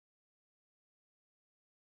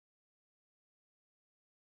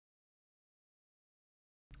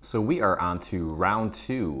So we are on to round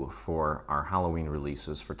 2 for our Halloween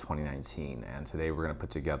releases for 2019, and today we're going to put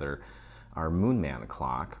together our Moonman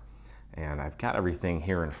clock. And I've got everything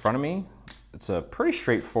here in front of me. It's a pretty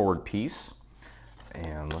straightforward piece,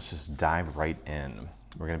 and let's just dive right in.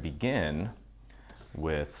 We're going to begin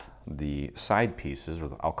with the side pieces,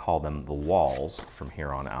 or I'll call them the walls from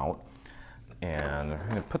here on out, and I'm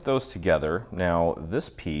going to put those together. Now this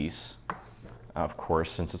piece, of course,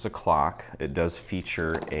 since it's a clock, it does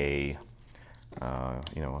feature a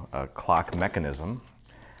clock mechanism.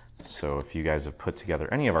 So if you guys have put together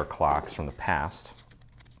any of our clocks from the past,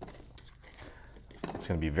 it's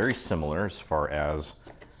going to be very similar as far as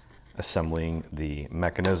assembling the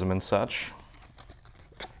mechanism and such.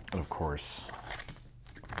 And of course,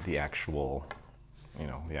 the actual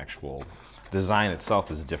design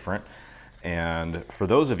itself is different. And for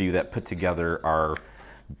those of you that put together our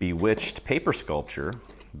Bewitched paper sculpture,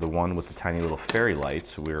 the one with the tiny little fairy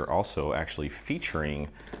lights, we're also actually featuring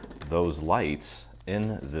those lights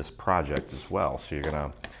in this project as well. So you're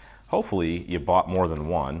gonna, hopefully you bought more than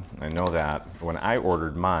one. I know that when I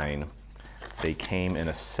ordered mine, they came in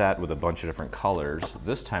a set with a bunch of different colors.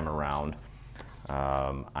 This time around,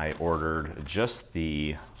 I ordered just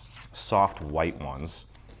the soft white ones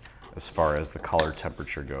as far as the color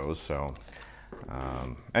temperature goes. So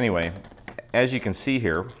anyway, as you can see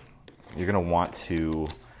here, you're going to want to,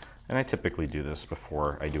 and I typically do this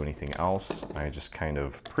before I do anything else, I just kind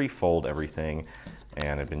of pre-fold everything,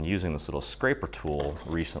 and I've been using this little scraper tool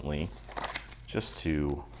recently just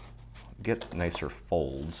to get nicer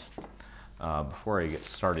folds. Before I get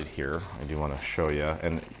started here, I do want to show you,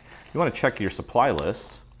 and you want to check your supply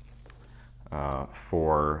list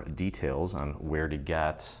for details on where to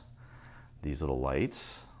get these little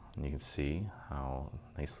lights. And you can see how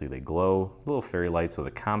nicely they glow. Little fairy lights with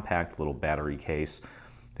a compact little battery case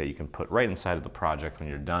that you can put right inside of the project when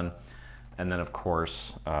you're done. And then of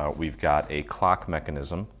course, we've got a clock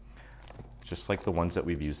mechanism, just like the ones that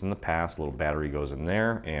we've used in the past. A little battery goes in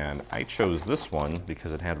there, and I chose this one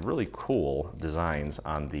because it had really cool designs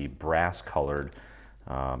on the brass colored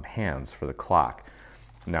hands for the clock.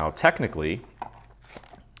 Now technically,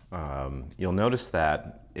 you'll notice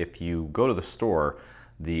that if you go to the store,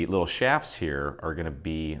 the little shafts here are going to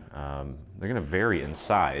be, they're going to vary in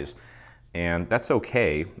size, and that's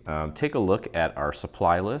okay. Take a look at our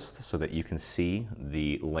supply list so that you can see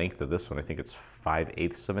the length of this one. I think it's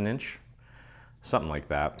 5/8 of an inch, something like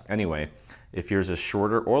that. Anyway, if yours is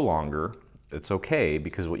shorter or longer, it's okay,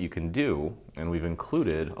 because what you can do, and we've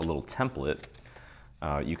included a little template,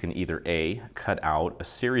 you can either A, cut out a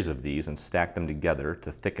series of these and stack them together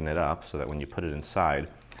to thicken it up so that when you put it inside,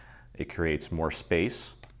 it creates more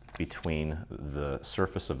space between the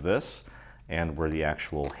surface of this and where the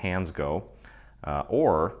actual hands go.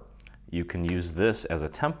 Or you can use this as a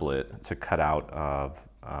template to cut out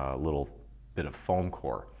a little bit of foam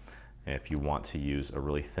core if you want to use a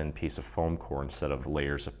really thin piece of foam core instead of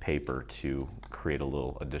layers of paper to create a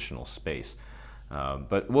little additional space.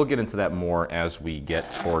 But we'll get into that more as we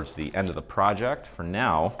get towards the end of the project. For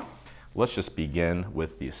now, let's just begin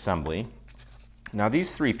with the assembly. Now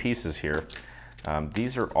these three pieces here,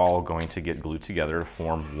 these are all going to get glued together to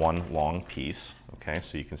form one long piece. Okay,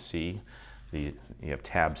 so you can see you have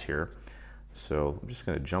tabs here. So I'm just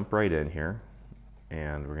going to jump right in here,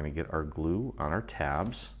 and we're going to get our glue on our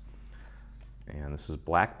tabs. And this is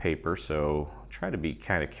black paper, so try to be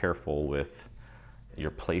kind of careful with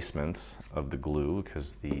your placement of the glue,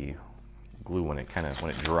 because the glue, when it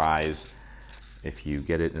dries, if you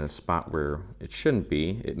get it in a spot where it shouldn't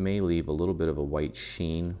be, it may leave a little bit of a white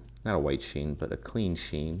sheen, not a white sheen, but a clean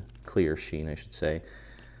sheen, clear sheen, I should say.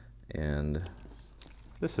 And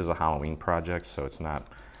this is a Halloween project, so it's not,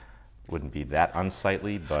 wouldn't be that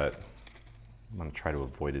unsightly, but I'm going to try to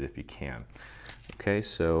avoid it if you can. Okay,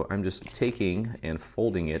 so I'm just taking and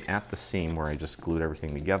folding it at the seam where I just glued everything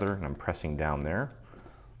together, and I'm pressing down there.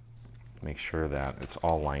 Make sure that it's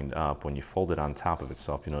all lined up. When you fold it on top of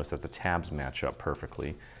itself, you notice that the tabs match up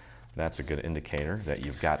perfectly. That's a good indicator that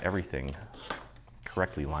you've got everything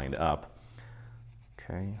correctly lined up.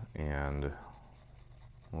 Okay, and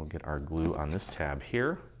we'll get our glue on this tab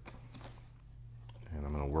here. And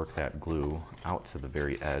I'm going to work that glue out to the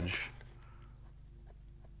very edge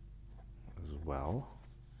as well.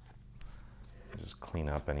 Just clean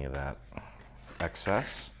up any of that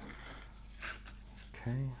excess.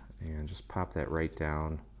 Okay. And just pop that right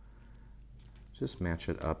down. Just match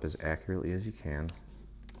it up as accurately as you can.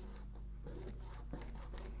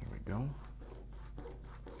 There we go.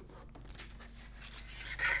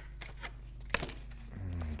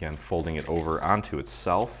 Again, folding it over onto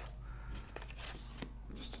itself,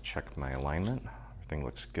 just to check my alignment. Everything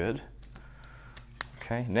looks good.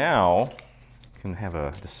 Okay, now you can have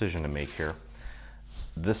a decision to make here.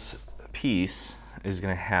 This piece is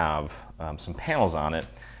going to have some panels on it,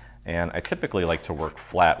 and I typically like to work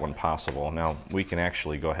flat when possible. Now we can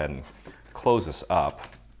actually go ahead and close this up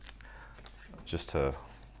just to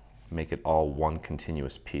make it all one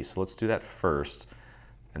continuous piece. So let's do that first,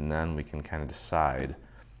 and then we can kind of decide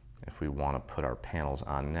if we want to put our panels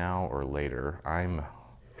on now or later. I'm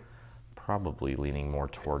probably leaning more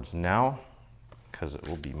towards now because it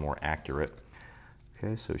will be more accurate.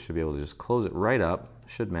 Okay, so we should be able to just close it right up.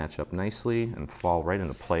 Should match up nicely and fall right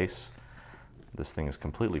into place. This thing is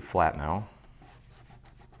completely flat now.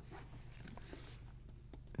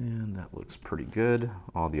 And that looks pretty good.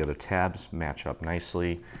 All the other tabs match up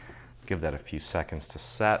nicely. Give that a few seconds to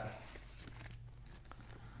set.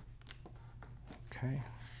 Okay.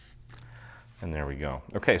 And there we go.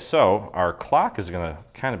 Okay, so our clock is going to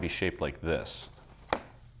kind of be shaped like this.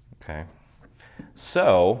 Okay.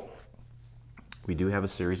 So we do have a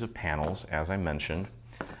series of panels, as I mentioned,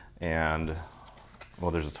 and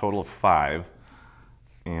well, there's a total of 5,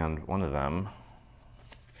 and one of them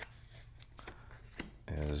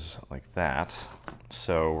is like that.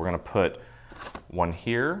 So we're going to put one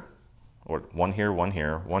here, or one here, one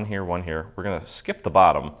here, one here, one here. We're going to skip the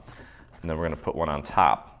bottom, and then we're going to put one on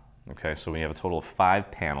top. Okay, so we have a total of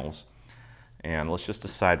 5 panels, and let's just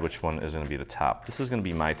decide which one is going to be the top. This is going to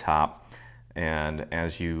be my top, and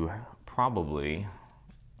as you probably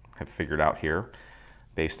have figured out here,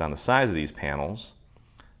 based on the size of these panels,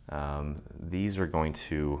 these are going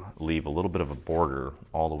to leave a little bit of a border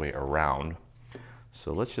all the way around.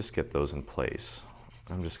 So let's just get those in place.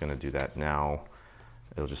 I'm just going to do that now.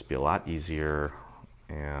 It'll just be a lot easier,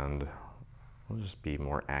 and we'll just be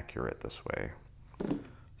more accurate this way.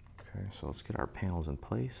 Okay, so let's get our panels in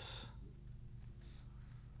place.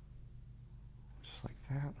 Just like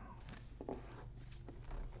that.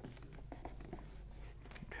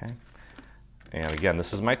 Okay, and again,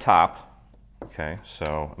 this is my top. Okay,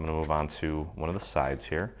 so I'm going to move on to one of the sides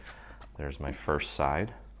here. There's my first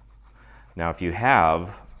side. Now, if you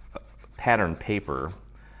have pattern paper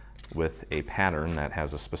with a pattern that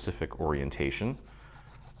has a specific orientation,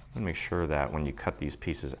 make sure that when you cut these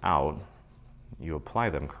pieces out, you apply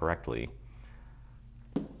them correctly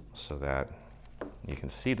so that you can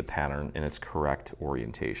see the pattern in its correct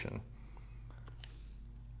orientation.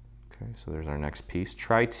 Okay, so there's our next piece.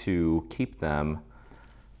 Try to keep them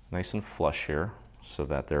nice and flush here so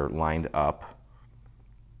that they're lined up.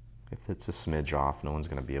 If it's a smidge off, no one's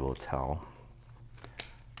going to be able to tell.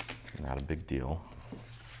 Not a big deal.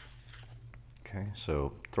 Okay,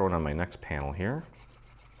 so throwing on my next panel here.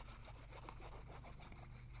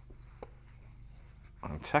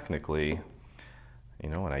 Technically, you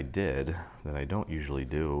know what I did that I don't usually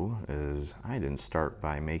do is I didn't start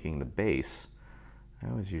by making the base. I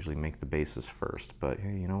always usually make the bases first, but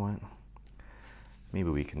hey, you know what? Maybe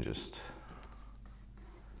we can just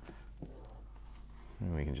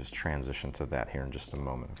transition to that here in just a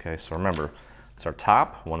moment. Okay, so remember, it's our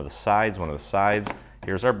top, one of the sides, one of the sides.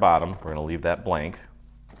 Here's our bottom. We're going to leave that blank,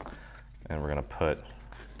 and we're going to put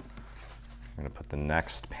the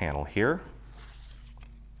next panel here.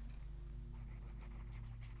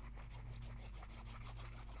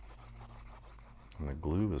 And the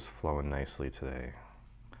glue is flowing nicely today.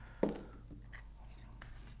 And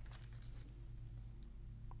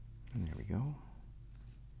there we go.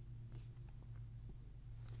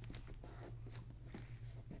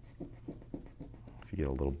 If you get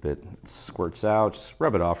a little bit, it squirts out, just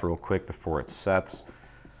rub it off real quick before it sets.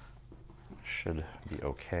 Should be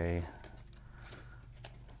okay.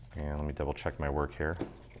 And let me double check my work here.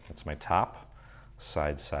 That's my top,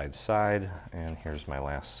 side, side, side, and here's my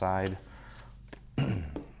last side.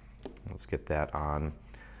 Let's get that on.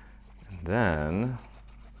 And then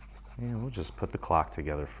we'll just put the clock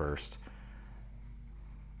together first.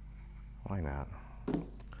 Why not?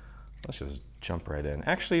 Let's just jump right in.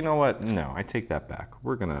 Actually, you know what? No, I take that back.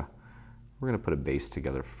 We're gonna put a base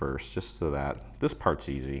together first, just so that this part's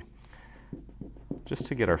easy. Just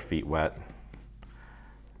to get our feet wet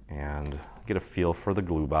and get a feel for the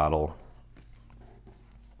glue bottle.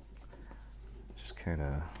 Just kind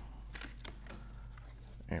of.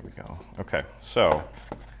 There we go. Okay, so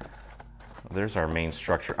there's our main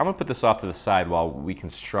structure. I'm gonna put this off to the side while we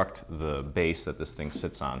construct the base that this thing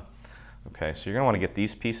sits on. Okay, so you're gonna wanna get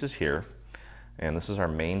these pieces here, and this is our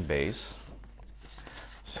main base.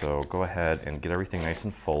 So go ahead and get everything nice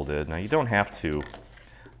and folded. Now you don't have to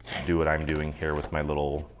do what I'm doing here with my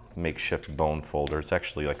little makeshift bone folder. It's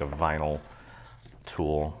actually like a vinyl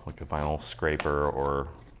tool, like a vinyl scraper, or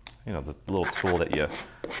you know, the little tool that you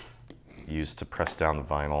use to press down the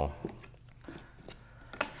vinyl.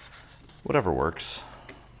 Whatever works.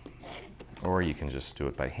 Or you can just do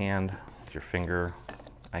it by hand with your finger.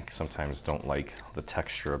 I sometimes don't like the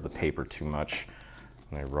texture of the paper too much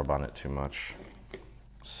and I rub on it too much.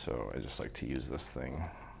 So I just like to use this thing.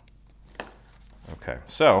 Okay,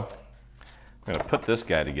 so I'm gonna put this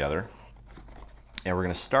guy together and we're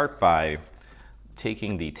gonna start by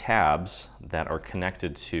taking the tabs that are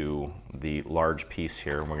connected to the large piece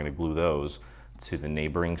here and we're gonna glue those to the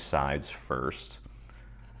neighboring sides first.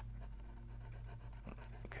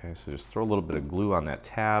 Okay, so just throw a little bit of glue on that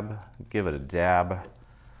tab, give it a dab,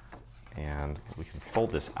 and we can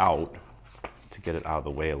fold this out to get it out of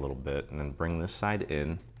the way a little bit, and then bring this side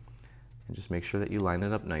in, and just make sure that you line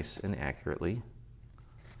it up nice and accurately,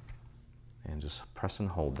 and just press and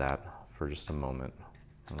hold that for just a moment,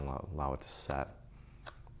 and allow it to set.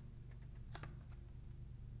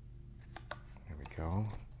 There we go.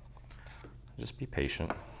 Just be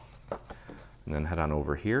patient, and then head on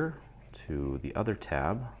over here to the other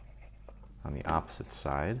tab on the opposite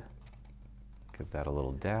side. Give that a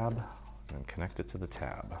little dab and connect it to the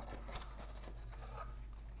tab.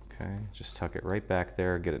 Okay, just tuck it right back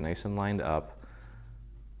there, get it nice and lined up,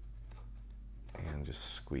 and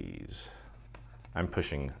just squeeze. I'm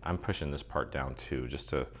pushing this part down too,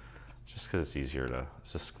 just because it's easier to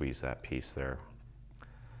squeeze that piece there.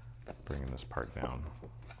 Bringing this part down.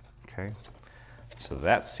 Okay, so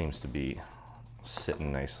that seems to be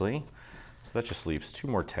sitting nicely. So that just leaves 2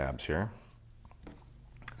 more tabs here.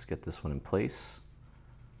 Let's get this one in place.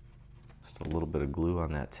 Just a little bit of glue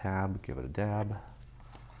on that tab, give it a dab,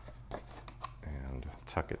 and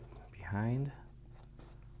tuck it behind,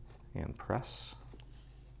 and press.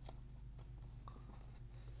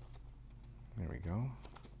 There we go.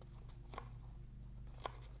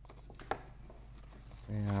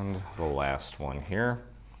 And the last one here.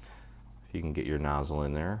 If you can get your nozzle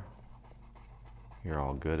in there, you're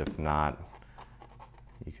all good. If not,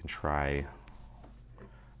 you can try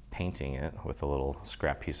painting it with a little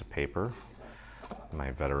scrap piece of paper.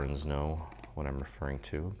 My veterans know what I'm referring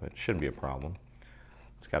to, but it shouldn't be a problem.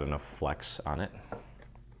 It's got enough flex on it.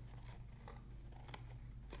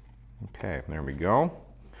 Okay, there we go.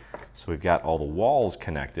 So we've got all the walls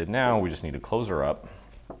connected. Now we just need to close her up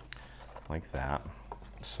like that.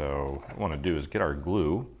 So what we want to do is get our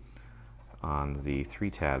glue on the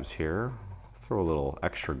 3 tabs here. Throw a little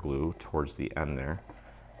extra glue towards the end there,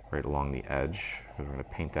 right along the edge. We're going to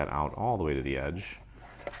paint that out all the way to the edge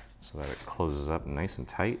so that it closes up nice and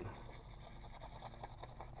tight.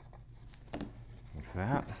 Like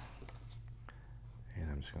that. And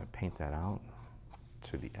I'm just going to paint that out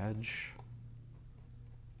to the edge.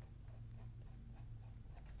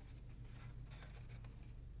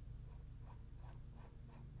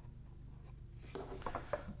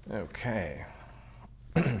 Okay.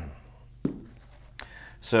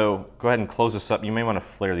 So go ahead and close this up. You may want to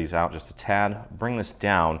flare these out just a tad. Bring this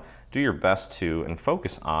down. Do your best to, and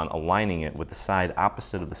focus on aligning it with the side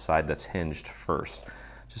opposite of the side that's hinged first.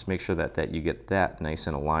 Just make sure that you get that nice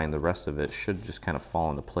and aligned. The rest of it should just kind of fall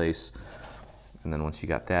into place. And then once you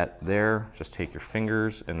got that there, just take your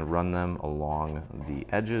fingers and run them along the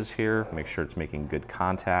edges here. Make sure it's making good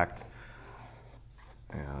contact.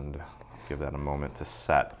 And give that a moment to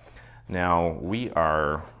set. Now we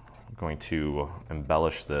are going to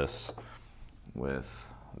embellish this with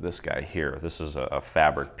this guy here. This is a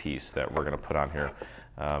fabric piece that we're going to put on here.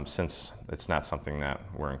 Since it's not something that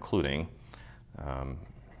we're including,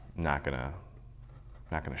 not gonna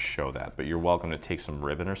show that, but you're welcome to take some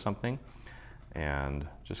ribbon or something and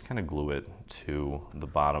just kind of glue it to the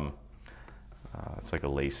bottom. It's like a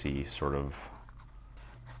lacy sort of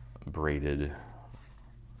braided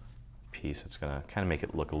piece. It's going to kind of make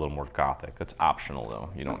it look a little more gothic. That's optional though.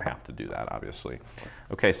 You don't have to do that, obviously.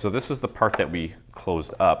 Okay, so this is the part that we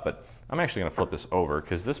closed up, but I'm actually going to flip this over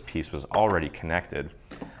because this piece was already connected.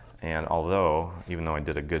 And even though I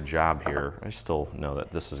did a good job here, I still know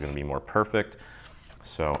that this is going to be more perfect.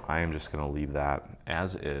 So I am just going to leave that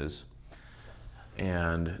as is.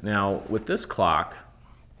 And now with this clock,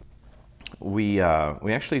 we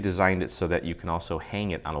actually designed it so that you can also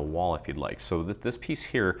hang it on a wall if you'd like. So this piece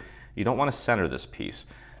here, you don't want to center this piece.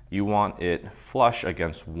 You want it flush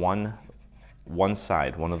against one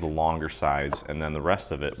side, one of the longer sides, and then the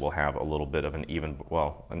rest of it will have a little bit of an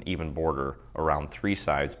even border around 3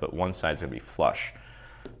 sides, but one side's gonna be flush.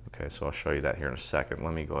 Okay, so I'll show you that here in a second.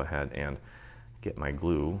 Let me go ahead and get my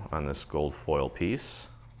glue on this gold foil piece.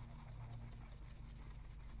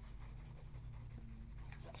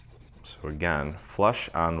 So again, flush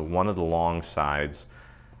on one of the long sides,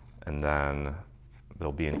 and then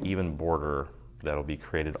there'll be an even border that'll be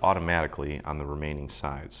created automatically on the remaining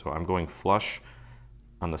side. So I'm going flush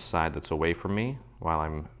on the side that's away from me while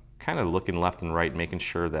I'm kind of looking left and right, making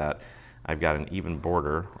sure that I've got an even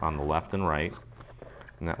border on the left and right.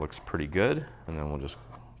 And that looks pretty good. And then we'll just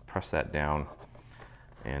press that down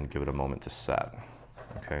and give it a moment to set.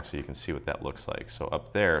 Okay, so you can see what that looks like. So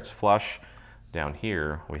up there it's flush, down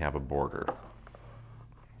here we have a border.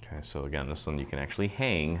 Okay, so again, this one you can actually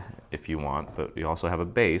hang if you want, but you also have a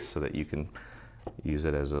base so that you can use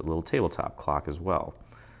it as a little tabletop clock as well.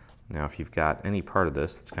 Now if you've got any part of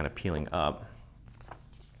this that's kind of peeling up,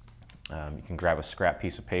 you can grab a scrap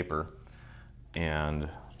piece of paper and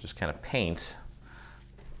just kind of paint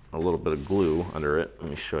a little bit of glue under it. Let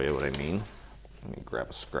me show you what I mean. Let me grab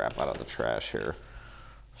a scrap out of the trash here.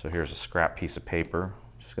 So here's a scrap piece of paper.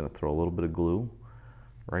 Just gonna throw a little bit of glue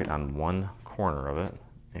right on one corner of it.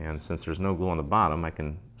 And since there's no glue on the bottom, I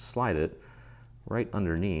can slide it right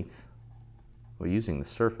underneath using the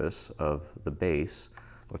surface of the base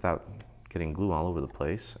without getting glue all over the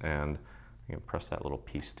place. And you can press that little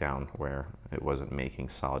piece down where it wasn't making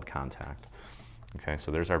solid contact. Okay,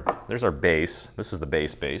 so there's our base. This is the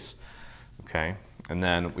base. Okay, and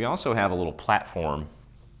then we also have a little platform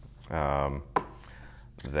that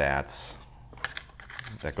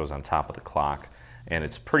goes on top of the clock, and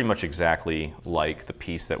it's pretty much exactly like the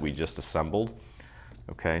piece that we just assembled.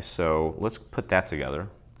 Okay, so let's put that together,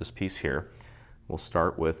 this piece here. We'll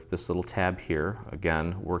start with this little tab here,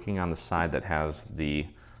 again, working on the side that has the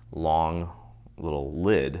long little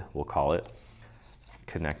lid, we'll call it,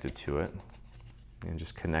 connected to it. And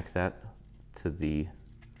just connect that to the,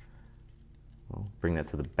 bring that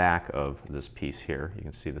to the back of this piece here. You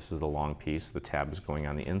can see this is the long piece. The tab is going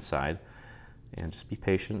on the inside. And just be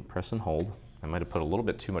patient, press and hold. I might have put a little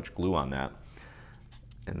bit too much glue on that,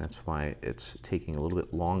 and that's why it's taking a little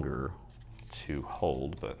bit longer to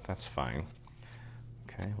hold, but that's fine.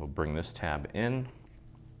 Okay, we'll bring this tab in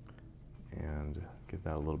and give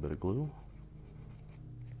that a little bit of glue.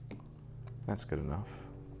 That's good enough.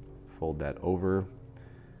 Fold that over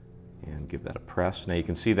and give that a press. Now you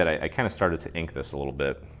can see that I kind of started to ink this a little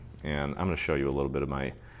bit, and I'm going to show you a little bit of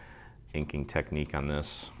my inking technique on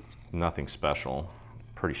this. Nothing special,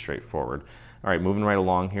 pretty straightforward. All right, moving right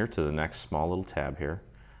along here to the next small little tab here.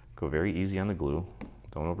 Go very easy on the glue.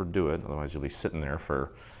 Don't overdo it, otherwise you'll be sitting there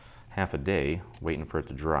for half a day waiting for it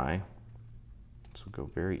to dry. So go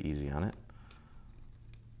very easy on it.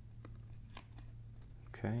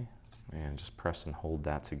 Okay, and just press and hold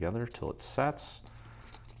that together till it sets.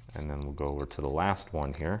 And then we'll go over to the last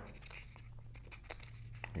one here.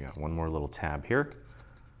 We got one more little tab here.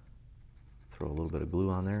 Throw a little bit of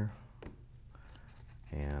glue on there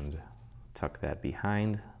and tuck that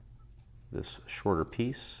behind this shorter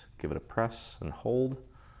piece. Give it a press and hold.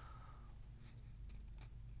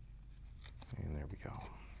 And there we go.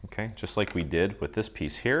 Okay, just like we did with this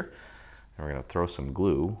piece here. And we're going to throw some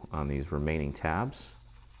glue on these remaining tabs.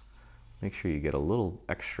 Make sure you get a little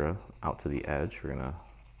extra out to the edge. We're going to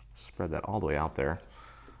spread that all the way out there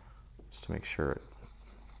just to make sure it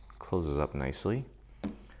closes up nicely.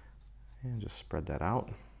 And just spread that out.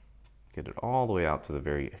 Get it all the way out to the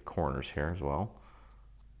very corners here as well.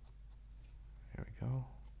 There we go.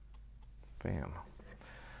 Bam.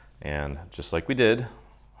 And just like we did,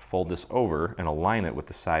 fold this over and align it with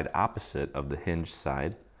the side opposite of the hinged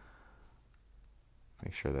side.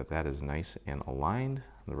 Make sure that that is nice and aligned.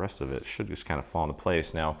 The rest of it should just kind of fall into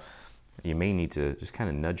place. Now, you may need to just kind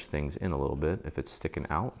of nudge things in a little bit if it's sticking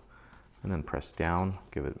out, and then press down,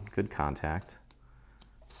 give it good contact.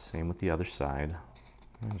 Same with the other side,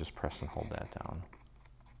 and just press and hold that down.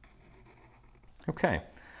 Okay,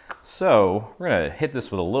 so we're gonna hit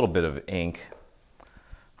this with a little bit of ink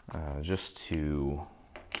just to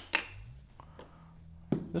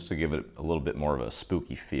give it a little bit more of a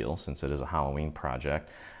spooky feel, since it is a Halloween project.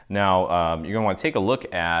 Now, you're gonna want to take a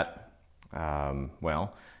look at,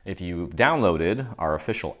 well, if you downloaded our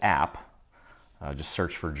official app, just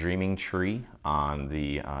search for Dreaming Tree on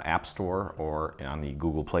the App Store or on the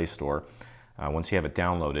Google Play Store. Once you have it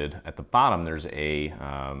downloaded, at the bottom there's a,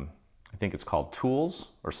 I think it's called Tools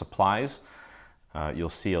or Supplies. You'll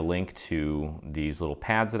see a link to these little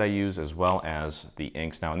pads that I use, as well as the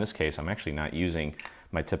inks. Now in this case, I'm actually not using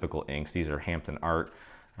my typical inks. These are Hampton Art.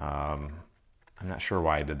 I'm not sure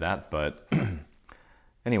why I did that, but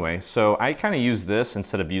anyway, so I kind of use this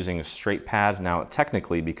instead of using a straight pad. Now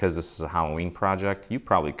technically, because this is a Halloween project, you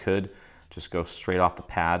probably could just go straight off the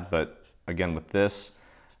pad, but again with this,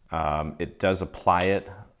 it does apply it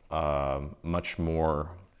much more,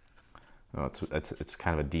 it's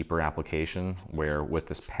kind of a deeper application, where with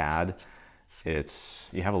this pad,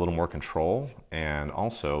 you have a little more control, and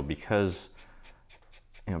also because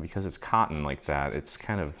you know, because it's cotton like that, it's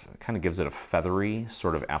kind of gives it a feathery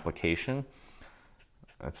sort of application.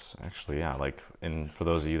 That's actually, yeah, like, for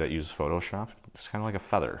those of you that use Photoshop, it's kind of like a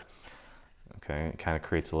feather. Okay, it kind of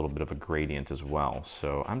creates a little bit of a gradient as well.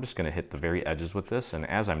 So I'm just going to hit the very edges with this, and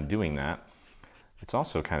as I'm doing that, it's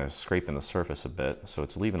also kind of scraping the surface a bit, so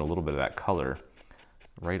it's leaving a little bit of that color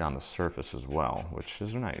right on the surface as well, which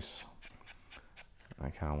is nice. I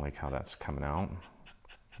kind of like how that's coming out.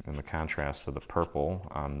 And the contrast of the purple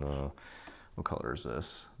on the, what color is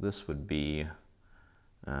this? This would be,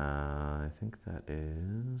 I think that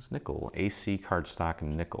is nickel, AC cardstock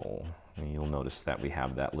nickel. And you'll notice that we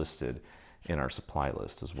have that listed in our supply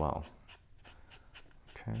list as well.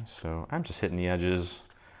 Okay, so I'm just hitting the edges.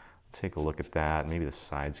 Take a look at that. Maybe the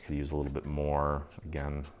sides could use a little bit more.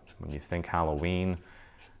 Again, when you think Halloween,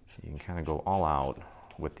 you can kind of go all out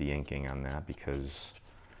with the inking on that because,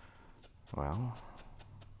 well,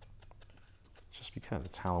 just because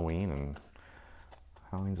it's Halloween, and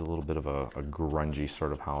Halloween's a little bit of a grungy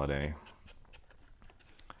sort of holiday.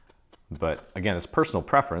 But again, it's personal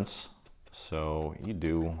preference, so you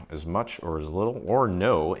do as much or as little or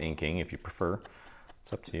no inking if you prefer.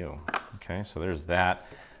 It's up to you. Okay, so there's that.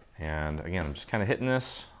 And again, I'm just kind of hitting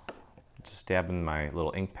this, just dabbing my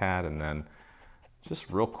little ink pad, and then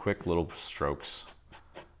just real quick little strokes.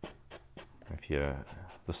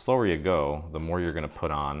 The slower you go, the more you're going to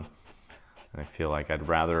put on. And I feel like I'd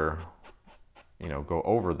rather, you know, go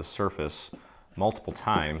over the surface multiple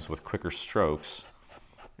times with quicker strokes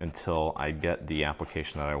until I get the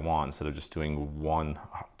application that I want, instead of just doing one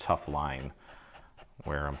tough line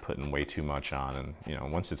where I'm putting way too much on. And, you know,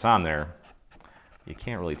 once it's on there, you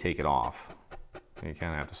can't really take it off. You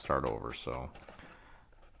kind of have to start over. So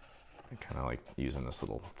I kind of like using this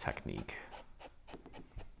little technique.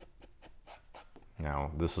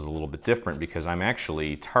 Now, this is a little bit different because I'm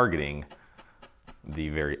actually targeting the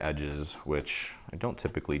very edges, which I don't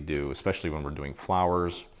typically do, especially when we're doing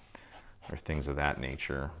flowers or things of that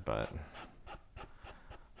nature. But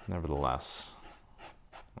nevertheless,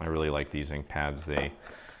 I really like these ink pads. They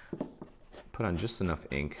put on just enough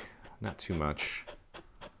ink, not too much.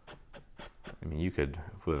 I mean, you could,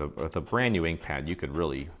 with a brand new ink pad, you could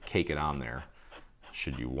really cake it on there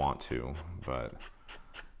should you want to, but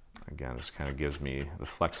again, this kind of gives me the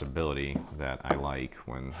flexibility that I like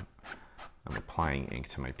when I'm applying ink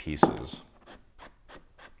to my pieces.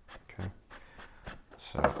 Okay,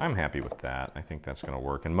 so I'm happy with that. I think that's going to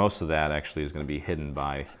work, and most of that actually is going to be hidden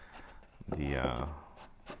by the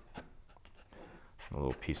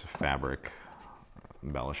little piece of fabric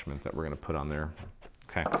embellishment that we're going to put on there.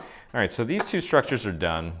 Okay, all right, so these two structures are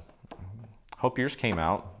done. Hope yours came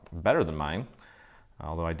out better than mine,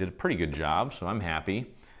 although I did a pretty good job, so I'm happy.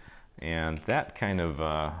 And that kind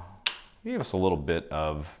of gave us a little bit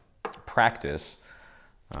of practice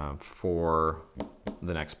for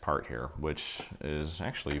the next part here, which is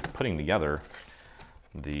actually putting together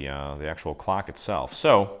the actual clock itself.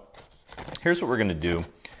 So here's what we're going to do.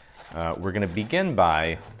 We're going to begin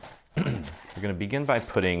by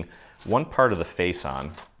putting one part of the face on,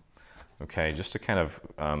 okay, just to kind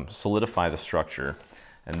of solidify the structure.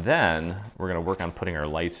 And then we're going to work on putting our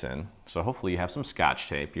lights in. So hopefully you have some Scotch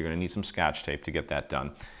tape. You're going to need some Scotch tape to get that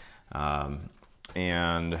done.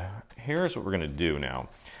 And here's what we're going to do now.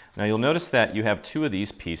 Now you'll notice that you have two of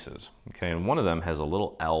these pieces, okay, and one of them has a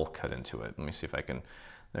little L cut into it. Let me see if I can,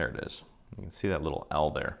 there it is. You can see that little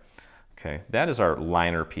L there. Okay, that is our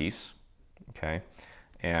liner piece, okay,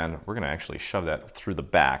 and we're going to actually shove that through the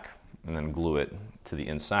back and then glue it to the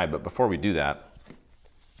inside. But before we do that,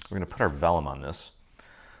 we're going to put our vellum on this.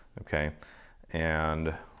 Okay, and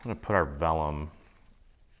I'm going to put our vellum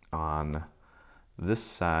on this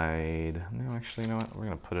side. No, actually, you know what? We're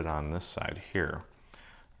going to put it on this side here.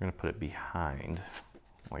 We're going to put it behind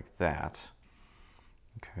like that.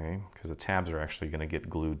 Okay, because the tabs are actually going to get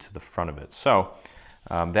glued to the front of it. So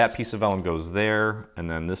that piece of vellum goes there, and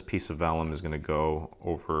then this piece of vellum is going to go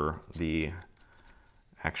over the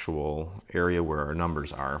actual area where our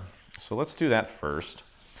numbers are. So let's do that first.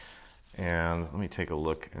 And let me take a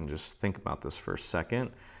look and just think about this for a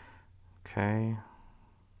second. Okay.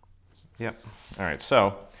 Yep. All right,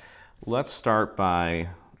 so let's start by,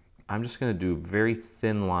 I'm just going to do a very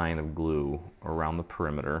thin line of glue around the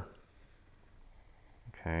perimeter.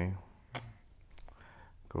 Okay.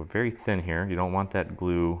 Go very thin here. You don't want that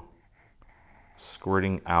glue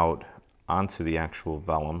squirting out onto the actual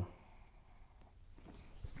vellum.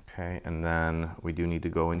 Okay, and then we do need to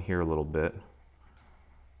go in here a little bit.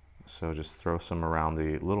 So just throw some around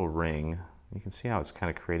the little ring. You can see how it's kind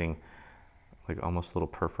of creating like almost little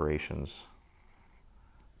perforations,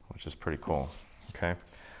 which is pretty cool. Okay,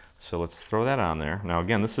 So let's throw that on there. Now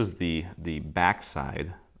again, this is the back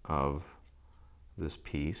side of this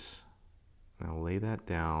piece. Now lay that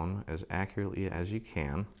down as accurately as you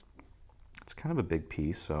can. It's kind of a big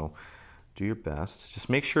piece, so do your best. Just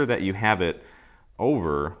make sure that you have it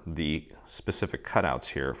over the specific cutouts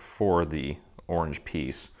here for the orange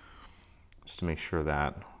piece, just to make sure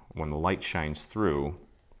that when the light shines through,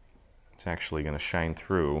 it's actually going to shine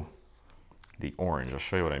through the orange. I'll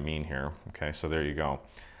show you what I mean here. Okay, so there you go.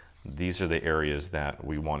 These are the areas that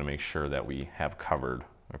we want to make sure that we have covered.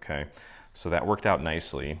 Okay, so that worked out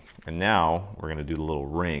nicely. And now we're going to do the little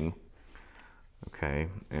ring. Okay,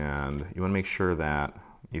 and you want to make sure that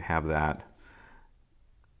you have that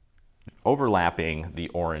overlapping the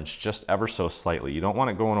orange just ever so slightly. You don't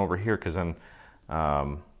want it going over here, because then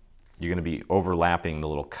you're going to be overlapping the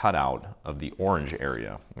little cutout of the orange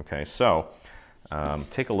area. Okay, so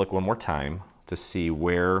take a look one more time to see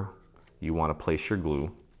where you want to place your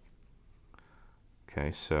glue. Okay,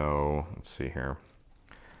 so let's see here.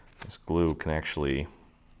 This glue can actually,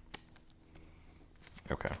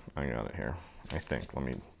 okay, I got it here. I think, let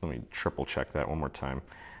me triple check that one more time.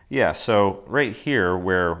 Yeah, so right here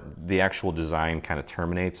where the actual design kind of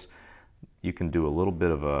terminates, you can do a little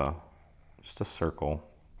bit of just a circle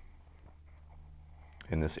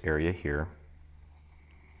in this area here.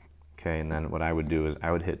 Okay, and then what I would do is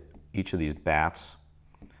I would hit each of these bats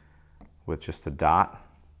with just a dot.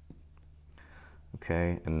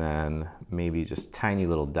 Okay, and then maybe just tiny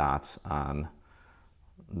little dots on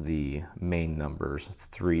the main numbers,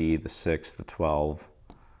 3, the 6, the 12,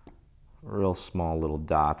 real small little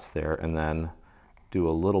dots there, and then do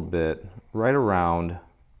a little bit right around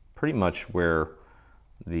pretty much where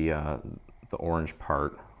the orange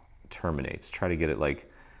part terminates. Try to get it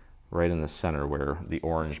like right in the center where the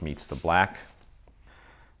orange meets the black,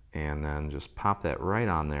 and then just pop that right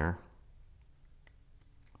on there.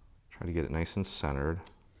 Try to get it nice and centered,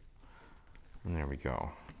 and there we go.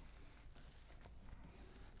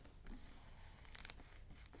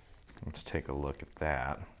 Let's take a look at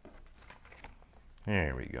that.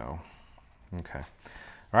 There we go. Okay.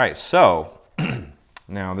 All right, so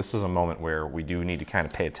now this is a moment where we do need to kind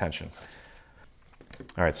of pay attention.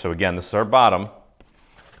 All right, so again, this is our bottom,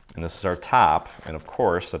 and this is our top, and of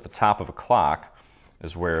course, at the top of a clock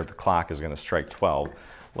is where the clock is going to strike 12.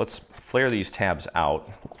 Let's flare these tabs out,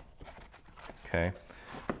 okay?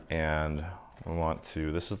 And we want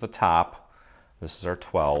to, this is the top, this is our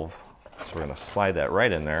 12, so we're going to slide that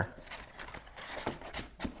right in there.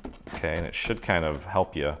 Okay, and it should kind of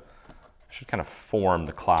help you, should kind of form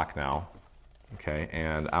the clock now. Okay,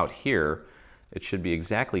 and out here, it should be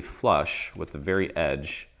exactly flush with the very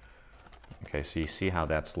edge. Okay, so you see how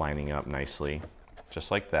that's lining up nicely, just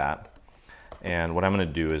like that. And what I'm going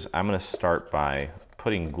to do is I'm going to start by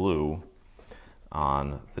putting glue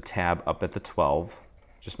on the tab up at the 12.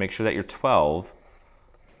 Just make sure that your 12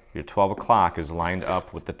 o'clock is lined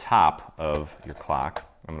up with the top of your clock.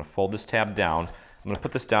 I'm going to fold this tab down. I'm going to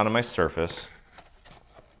put this down on my surface,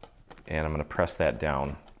 and I'm going to press that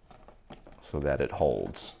down so that it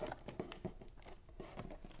holds.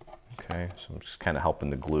 Okay, so I'm just kind of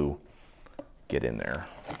helping the glue get in there.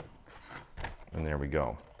 And there we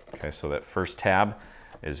go. Okay, so that first tab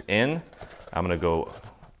is in. I'm going to go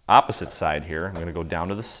opposite side here. I'm going to go down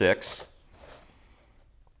to the 6.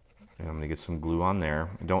 And I'm going to get some glue on there.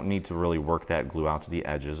 I don't need to really work that glue out to the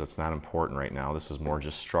edges. That's not important right now. This is more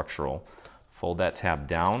just structural. Fold that tab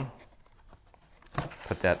down.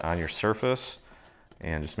 Put that on your surface.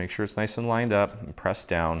 And just make sure it's nice and lined up. And press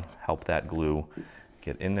down. Help that glue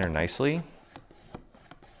get in there nicely.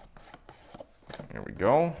 There we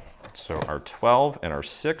go. So our 12 and our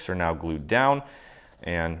 6 are now glued down.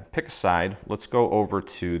 And pick a side. Let's go over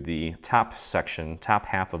to the top section, top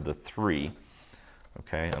half of the 3.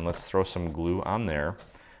 Okay, and let's throw some glue on there.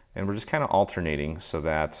 And we're just kind of alternating so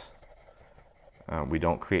that we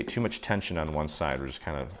don't create too much tension on one side. We're just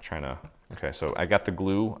kind of trying to, okay, so I got the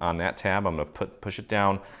glue on that tab. I'm going to push it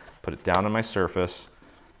down, put it down on my surface,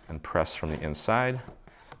 and press from the inside.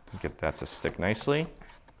 Get that to stick nicely.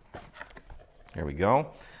 There we go.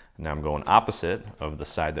 Now I'm going opposite of the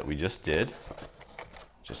side that we just did,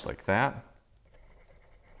 just like that.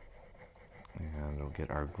 And we'll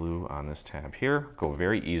get our glue on this tab here. Go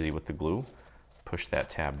very easy with the glue. Push that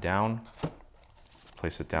tab down,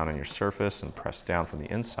 place it down on your surface, and press down from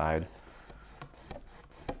the inside.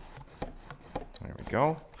 There we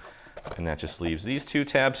go. And that just leaves these 2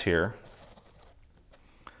 tabs here.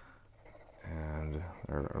 And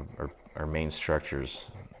our main structure's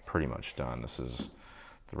pretty much done. The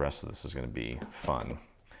rest of this is going to be fun.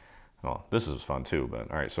 Well, this is fun too,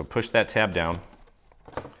 but all right, so push that tab down.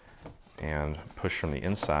 and push from the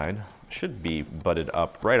inside. Should be butted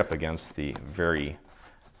up right up against the very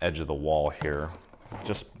edge of the wall here,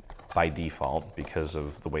 just by default because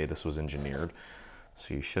of the way this was engineered.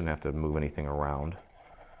 So you shouldn't have to move anything around.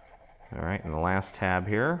 All right, and the last tab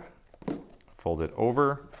here, fold it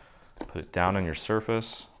over, put it down on your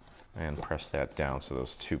surface, and press that down so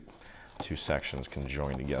those two sections can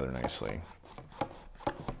join together nicely.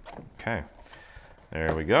 Okay,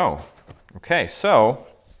 there we go. Okay, so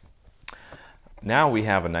now we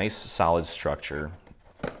have a nice solid structure.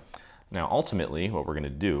 Now ultimately what we're going to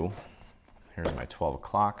do, here's my 12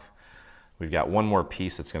 o'clock, we've got one more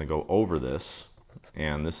piece that's going to go over this,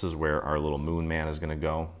 and this is where our little moon man is going to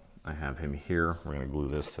go. I have him here. We're going to glue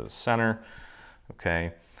this to the center,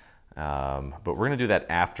 okay? But we're going to do that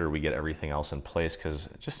after we get everything else in place, because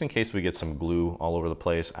just in case we get some glue all over the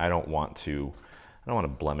place, I don't want to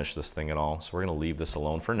blemish this thing at all. So we're going to leave this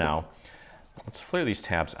alone for now. Let's flare these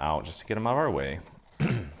tabs out just to get them out of our way.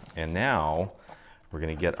 And now we're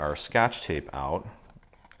going to get our Scotch tape out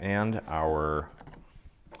and our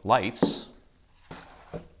lights.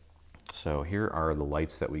 So here are the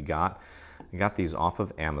lights that we got. We got these off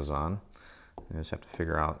of Amazon. I just have to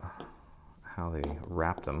figure out how they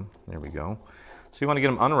wrap them. There we go. So you want to get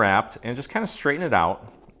them unwrapped and just kind of straighten it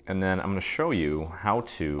out. And then I'm going to show you how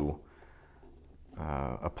to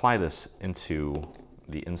apply this into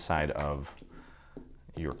the inside of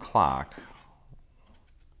your clock,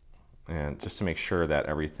 and just to make sure that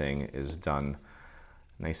everything is done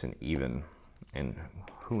nice and even. And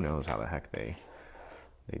who knows how the heck they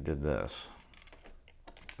did this.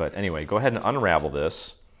 But anyway, go ahead and unravel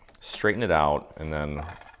this, straighten it out, and then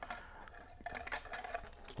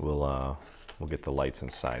we'll get the lights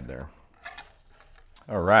inside there.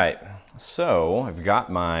 All right, so I've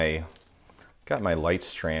got my light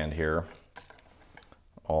strand here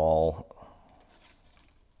all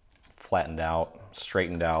flattened out,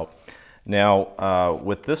 straightened out. Now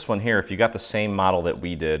with this one here, if you got the same model that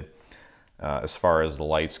we did as far as the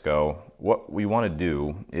lights go, what we want to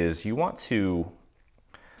do is you want to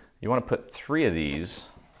put 3 of these.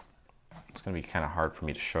 It's going to be kind of hard for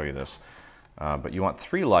me to show you this, but you want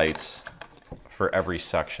 3 lights for every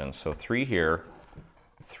section. So 3 here,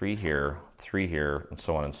 3 here, 3 here, and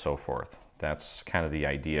so on and so forth. That's kind of the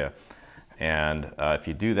idea. And if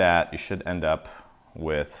you do that, you should end up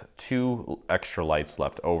with 2 extra lights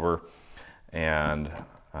left over. And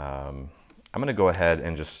I'm going to go ahead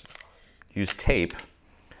and just use tape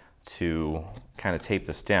to kind of tape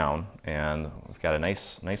this down, and we've got a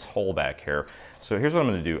nice hole back here. So here's what I'm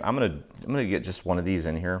going to do. I'm going to get just one of these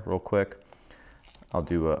in here real quick. I'll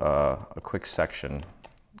do a quick section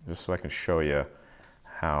just so I can show you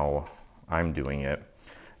how I'm doing it.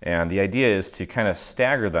 And the idea is to kind of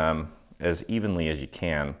stagger them as evenly as you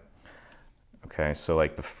can. Okay, so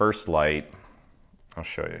like the first light, I'll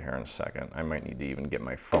show you here in a second. I might need to even get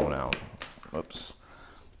my phone out. Oops.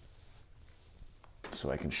 So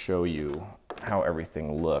I can show you how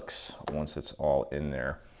everything looks once it's all in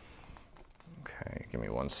there. Okay, give me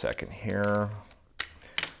 1 second here.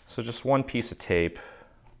 So just 1 piece of tape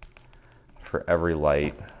for every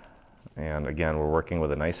light. And again, we're working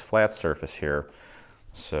with a nice flat surface here,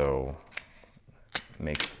 so it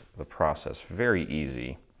makes the process very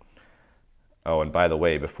easy. Oh, and by the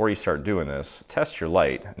way, before you start doing this, test your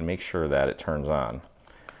light and make sure that it turns on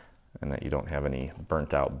and that you don't have any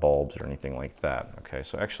burnt out bulbs or anything like that. Okay,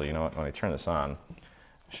 so actually, you know what, when I turn this on,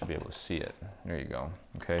 I should be able to see it. There you go.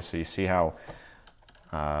 Okay, so you see how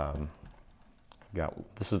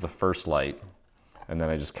this is the first light, and then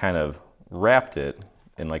I just kind of wrapped it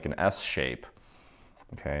in like an S shape.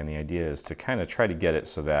 Okay, and the idea is to kind of try to get it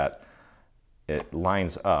so that it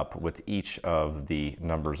lines up with each of the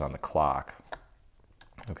numbers on the clock.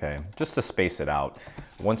 Okay, just to space it out.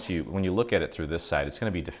 When you look at it through this side, it's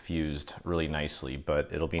going to be diffused really nicely, but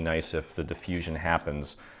it'll be nice if the diffusion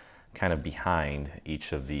happens kind of behind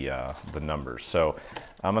each of the numbers. So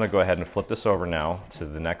I'm going to go ahead and flip this over now to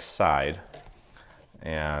the next side,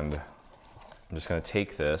 and I'm just going to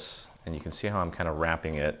take this, and you can see how I'm kind of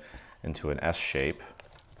wrapping it into an S shape,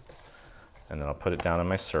 and then I'll put it down on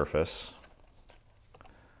my surface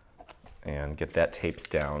and get that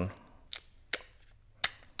taped down.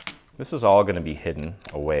 This is all going to be hidden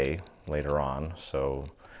away later on, so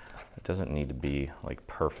it doesn't need to be like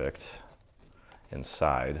perfect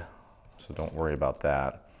inside, so don't worry about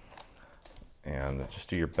that. And just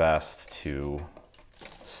do your best to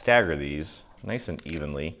stagger these nice and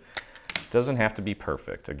evenly. It doesn't have to be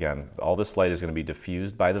perfect. Again, all this light is going to be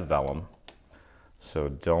diffused by the vellum, so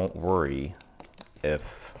don't worry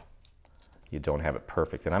if you don't have it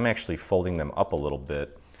perfect. And I'm actually folding them up a little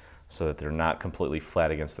bit so that they're not completely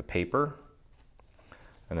flat against the paper.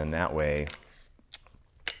 And then that way,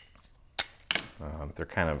 they're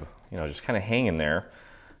kind of, just kind of hanging there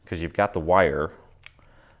because you've got the wire,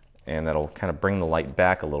 and that'll kind of bring the light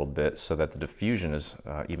back a little bit so that the diffusion is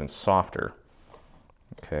even softer.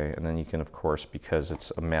 Okay, and then you can, of course, because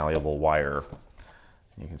it's a malleable wire,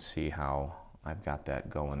 you can see how I've got that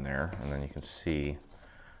going there, and then you can see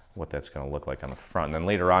what that's going to look like on the front. And then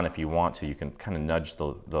later on, if you want to, you can kind of nudge the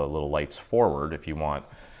little lights forward if you want,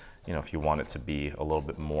 if you want it to be a little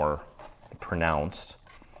bit more pronounced.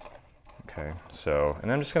 Okay, so,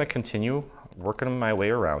 and I'm just going to continue working my way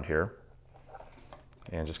around here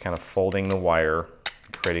and just kind of folding the wire,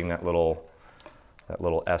 creating that little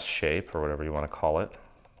S shape, or whatever you want to call it,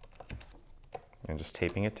 and just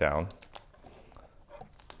taping it down.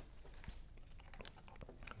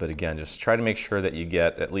 But again, just try to make sure that you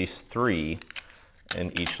get at least 3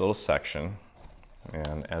 in each little section.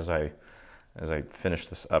 And as I finish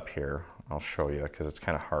this up here, I'll show you, because it's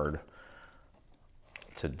kind of hard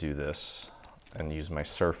to do this and use my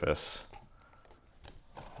surface.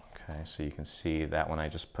 Okay, so you can see that one I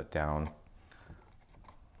just put down.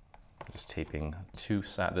 Just taping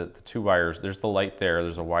the 2 wires. There's the light there,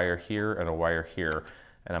 there's a wire here and a wire here,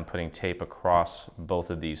 and I'm putting tape across both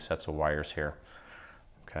of these sets of wires here.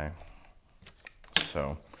 Okay,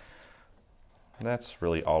 so that's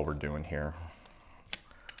really all we're doing here.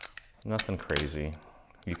 Nothing crazy.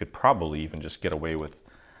 You could probably even just get away with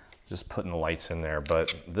just putting the lights in there,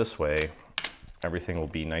 but this way everything will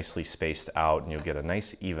be nicely spaced out and you'll get a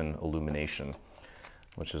nice even illumination,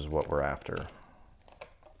 which is what we're after.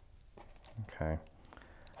 Okay,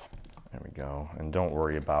 there we go. And don't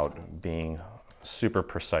worry about being super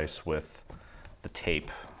precise with the tape.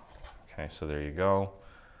 Okay, so there you go.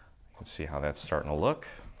 You can see how that's starting to look.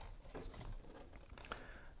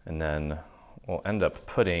 And then we'll end up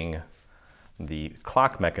putting the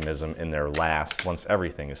clock mechanism in there last, once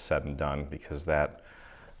everything is said and done, because that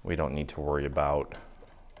we don't need to worry about.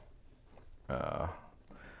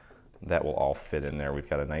 That will all fit in there. We've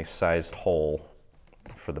got a nice sized hole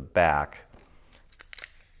for the back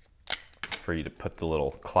for you to put the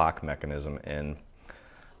little clock mechanism in.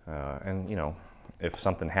 And if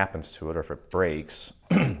something happens to it, or if it breaks,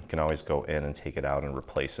 you can always go in and take it out and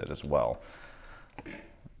replace it as well.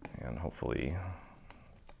 And hopefully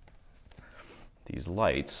these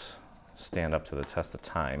lights stand up to the test of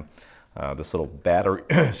time. This little battery,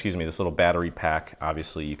 excuse me, this little battery pack,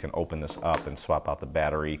 obviously you can open this up and swap out the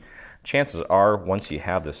battery. Chances are, once you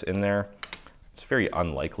have this in there, it's very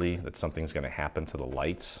unlikely that something's going to happen to the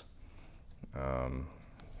lights.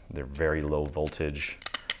 They're very low voltage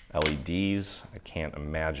LEDs. I can't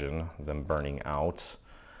imagine them burning out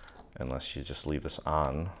unless you just leave this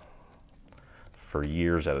on for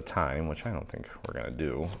years at a time, which I don't think we're going to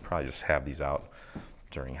do. We'll probably just have these out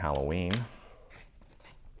during Halloween.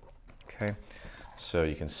 Okay, so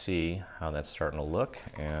you can see how that's starting to look,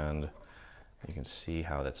 and you can see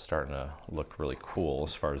how that's starting to look really cool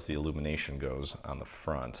as far as the illumination goes on the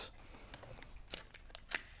front.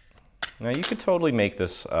 Now you could totally make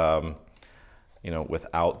this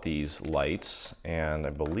without these lights, and I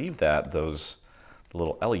believe that those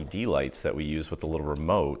little LED lights that we use with the little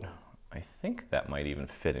remote, I think that might even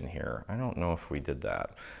fit in here. I don't know if we did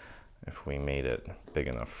that, if we made it big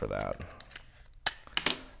enough for that.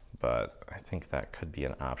 But I think that could be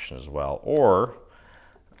an option as well. Or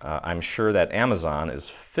I'm sure that Amazon is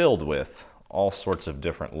filled with all sorts of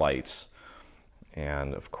different lights.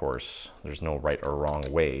 And of course, there's no right or wrong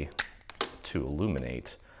way to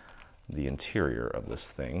illuminate the interior of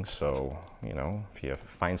this thing. So, if you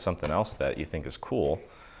find something else that you think is cool,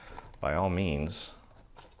 by all means,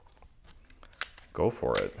 go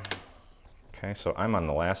for it. Okay, so I'm on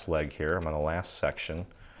the last leg here. I'm on the last section.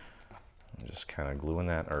 I'm just kind of gluing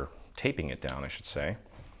that, or taping it down, I should say.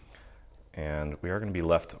 And we are going to be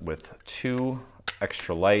left with 2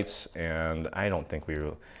 extra lights, and I don't think we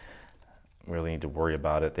really need to worry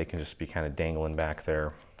about it. They can just be kind of dangling back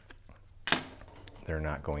there. They're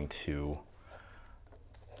not going to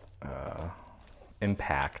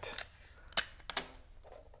impact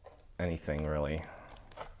anything really.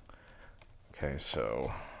 Okay, so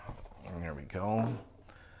there we go.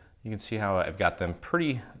 You can see how I've got them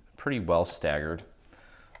pretty well staggered.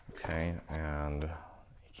 Okay, and you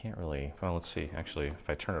can't really, well, let's see, actually, if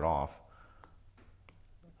I turn it off,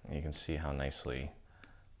 you can see how nicely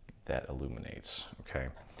that illuminates. Okay,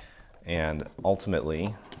 and ultimately,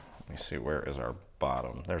 let me see, where is our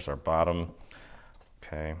bottom? There's our bottom.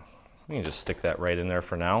 Okay, we can just stick that right in there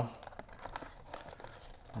for now.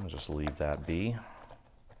 I'll just leave that be.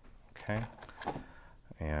 Okay,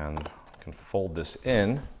 and can fold this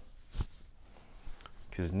in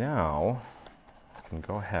because now I can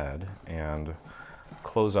go ahead and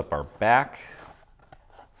close up our back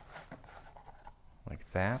like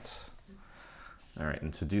that. All right,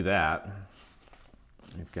 and to do that,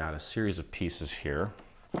 we've got a series of pieces here.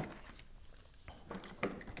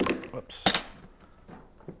 Whoops.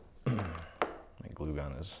 My glue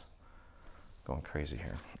gun is going crazy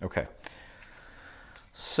here. Okay.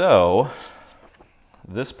 So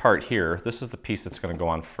this part here, this is the piece that's going to go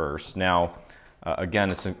on first. Now,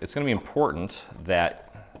 again, it's going to be important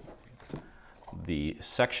that the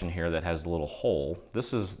section here that has the little hole,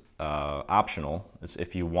 this is optional. It's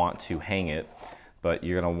if you want to hang it, but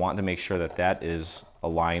you're going to want to make sure that that is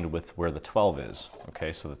aligned with where the 12 is.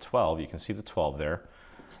 Okay, so the 12, you can see the 12 there.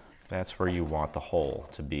 That's where you want the hole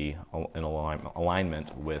to be in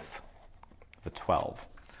alignment with the 12.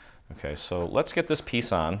 Okay, so let's get this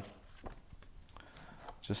piece on.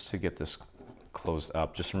 Just to get this closed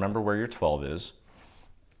up, just remember where your 12 is.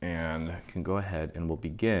 And you can go ahead and we'll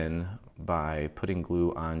begin by putting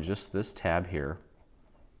glue on just this tab here.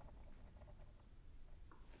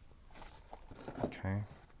 Okay.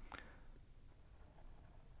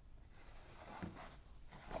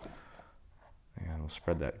 And we'll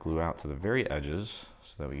spread that glue out to the very edges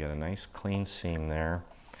so that we get a nice clean seam there.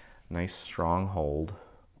 Nice strong hold.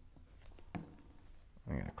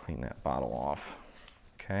 I'm going to clean that bottle off.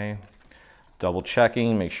 Okay. Double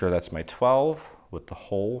checking, make sure that's my 12 with the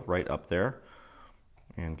hole right up there.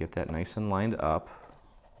 And get that nice and lined up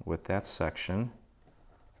with that section.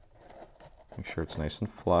 Make sure it's nice and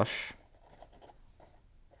flush.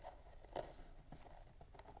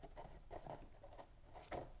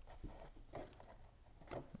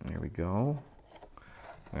 There we go.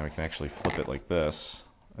 Now we can actually flip it like this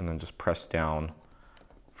and then just press down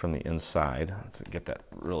from the inside to get that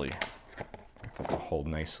really to hold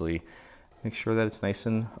nicely. Make sure that it's nice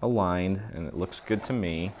and aligned and it looks good to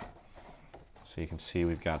me. So you can see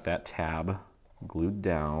we've got that tab glued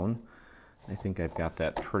down. I think I've got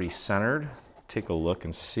that pretty centered. Take a look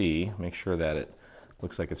and see, make sure that it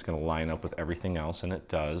looks like it's going to line up with everything else, and it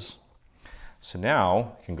does. So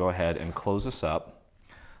now you can go ahead and close this up.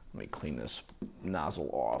 Let me clean this nozzle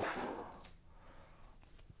off.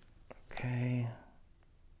 Okay.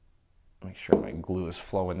 Make sure my glue is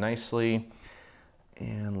flowing nicely.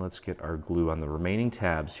 And let's get our glue on the remaining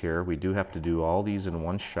tabs here. We do have to do all these in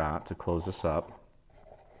one shot to close this up.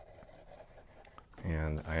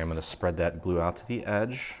 And I am going to spread that glue out to the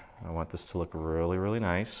edge. I want this to look really, really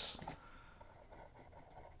nice.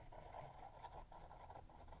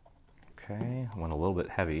 Okay, I went a little bit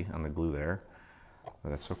heavy on the glue there, but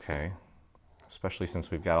that's okay. Especially since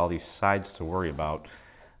we've got all these sides to worry about.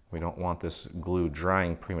 We don't want this glue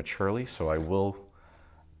drying prematurely, so I will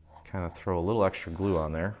kind of throw a little extra glue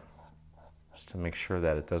on there just to make sure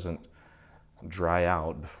that it doesn't dry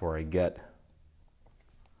out before I get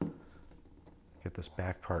this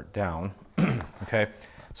back part down. Okay,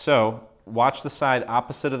 so watch the side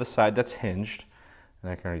opposite of the side that's hinged,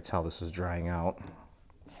 and I can already tell this is drying out.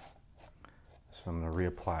 So I'm going to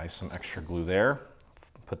reapply some extra glue there,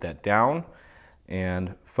 put that down,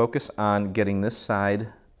 and focus on getting this side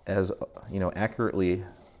as accurately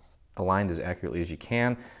aligned as accurately as you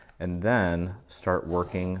can, and then start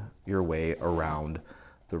working your way around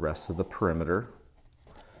the rest of the perimeter.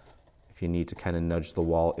 If you need to kind of nudge the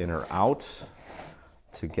wall in or out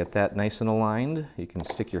to get that nice and aligned, you can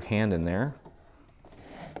stick your hand in there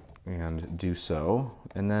and do so.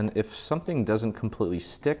 And then if something doesn't completely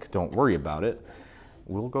stick, don't worry about it.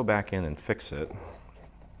 We'll go back in and fix it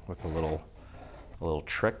with a little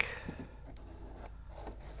trick.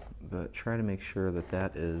 But try to make sure that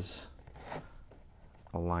that is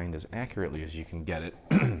aligned as accurately as you can get it.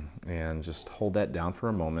 And just hold that down for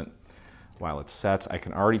a moment while it sets. I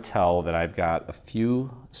can already tell that I've got a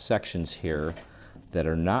few sections here that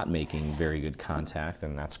are not making very good contact,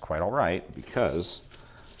 and that's quite all right, because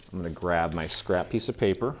I'm going to grab my scrap piece of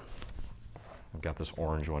paper. I've got this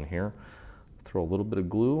orange one here. Throw a little bit of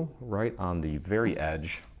glue right on the very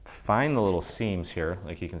edge. Find the little seams here,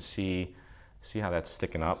 like you can see how that's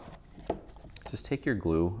sticking up. Just take your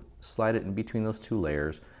glue, slide it in between those two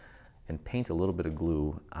layers, and paint a little bit of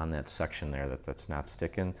glue on that section there that's not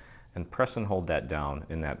sticking, and press and hold that down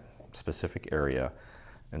in that specific area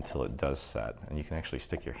until it does set. And you can actually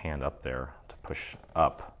stick your hand up there to push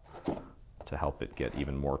up to help it get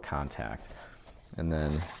even more contact. And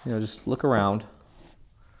then, just look around,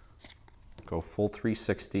 go full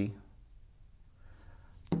 360.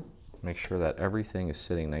 Make sure that everything is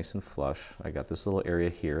sitting nice and flush. I got this little area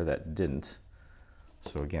here that didn't.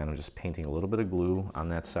 So again, I'm just painting a little bit of glue on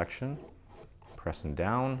that section, pressing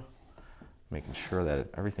down, making sure that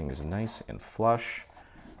everything is nice and flush.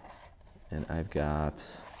 And I've got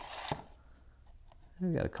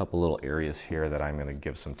a couple little areas here that I'm going to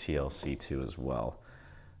give some TLC to as well,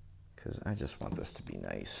 because I just want this to be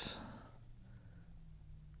nice.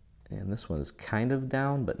 And this one is kind of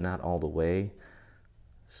down, but not all the way.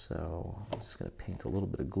 So I'm just going to paint a little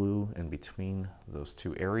bit of glue in between those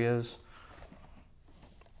two areas.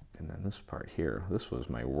 And then this part here, this was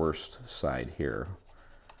my worst side here.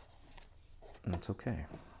 And it's okay.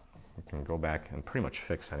 We can go back and pretty much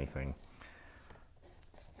fix anything.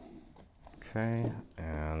 Okay,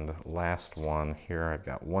 and last one here, I've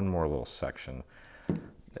got one more little section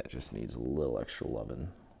that just needs a little extra loving.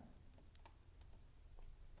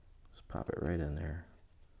 Just pop it right in there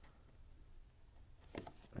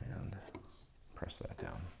and press that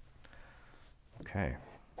down. Okay,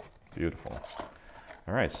 beautiful.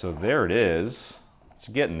 All right, so there it is. It's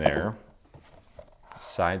getting there. The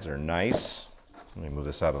sides are nice. Let me move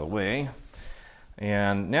this out of the way.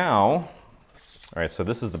 And now, all right, so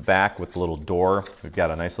this is the back with the little door. We've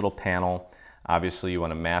got a nice little panel. Obviously, you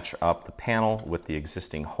want to match up the panel with the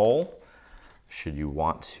existing hole, should you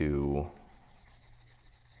want to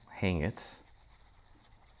hang it.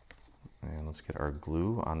 And let's get our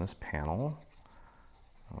glue on this panel.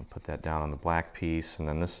 I'll put that down on the black piece, and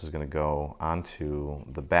then this is going to go onto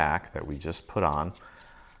the back that we just put on.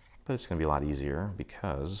 But it's going to be a lot easier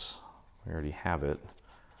because we already have it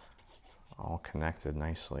all connected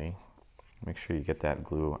nicely. Make sure you get that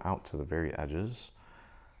glue out to the very edges.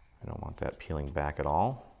 I don't want that peeling back at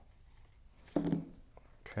all.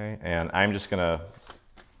 Okay, and I'm just gonna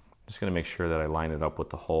make sure that I line it up with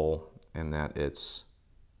the hole and that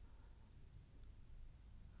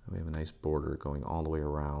we have a nice border going all the way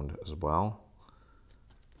around as well.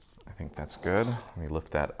 I think that's good. Let me lift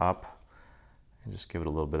that up and just give it a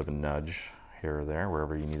little bit of a nudge here or there,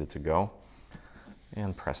 wherever you need it to go,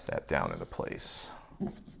 and press that down into place.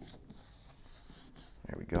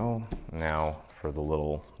 There we go. Now for the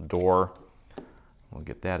little door, we'll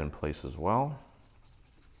get that in place as well.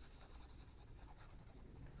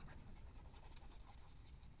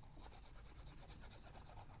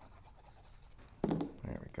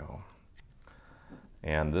 There we go.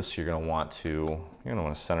 And this you're going to want to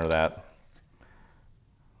center that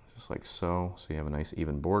just like so. So you have a nice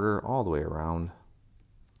even border all the way around.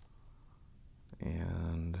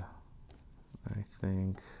 And I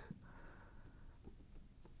think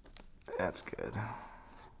that's good.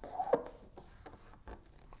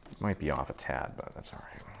 Might be off a tad, but that's all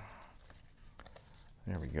right.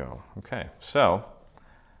 There we go. Okay, so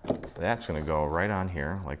that's going to go right on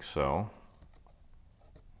here like so.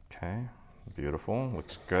 Okay, beautiful,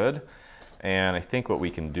 looks good. And I think what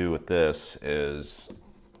we can do with this is,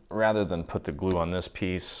 rather than put the glue on this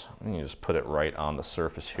piece, you just put it right on the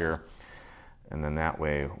surface here. And then that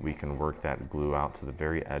way we can work that glue out to the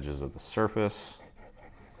very edges of the surface.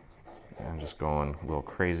 I'm just going a little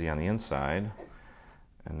crazy on the inside,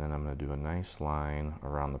 and then I'm going to do a nice line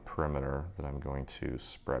around the perimeter that I'm going to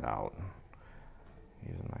spread out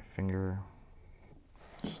using my finger,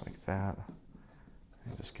 just like that,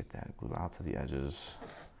 and just get that glue out to the edges.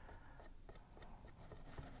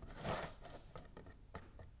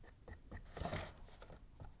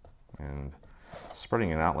 And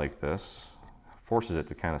spreading it out like this forces it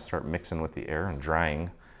to kind of start mixing with the air and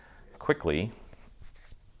drying quickly.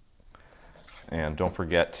 And don't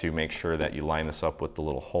forget to make sure that you line this up with the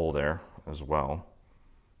little hole there as well.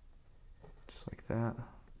 Just like that.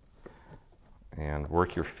 And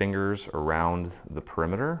work your fingers around the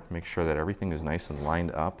perimeter. Make sure that everything is nice and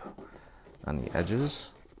lined up on the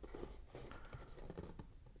edges.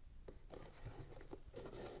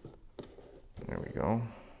 There we go.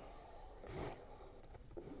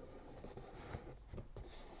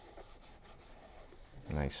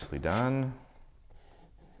 Nicely done.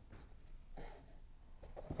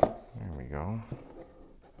 There we go.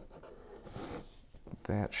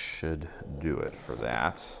 That should do it for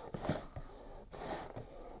that.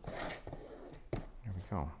 There we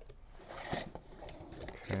go.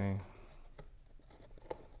 Okay.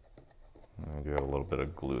 I do have a little bit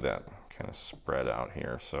of glue that kind of spread out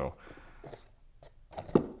here, so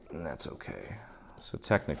and that's okay. So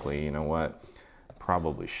technically, you know what?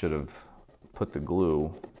 Probably should have put the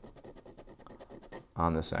glue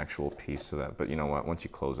on this actual piece so that, but you know what, once you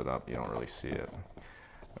close it up, you don't really see it.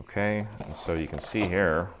 Okay, and so you can see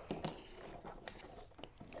here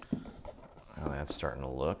how that's starting to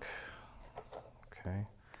look. Okay,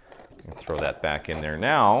 you can throw that back in there.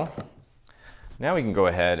 Now we can go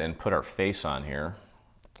ahead and put our face on here.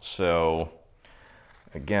 So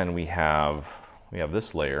again, we have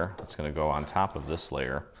this layer that's going to go on top of this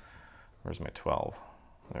layer. Where's my 12?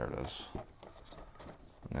 There it is.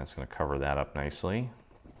 And that's going to cover that up nicely.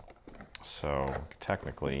 So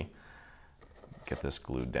technically, get this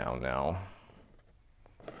glued down now.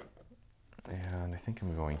 And I think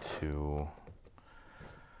I'm going to,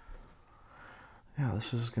 yeah,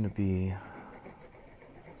 this is going to be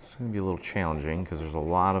a little challenging because there's a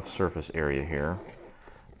lot of surface area here,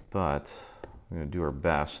 but we're going to do our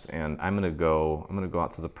best. And I'm going to go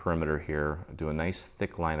out to the perimeter here, do a nice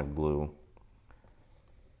thick line of glue,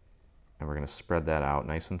 and we're going to spread that out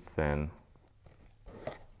nice and thin.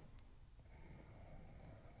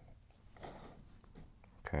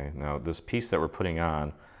 Okay, now this piece that we're putting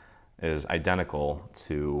on is identical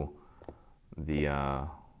to the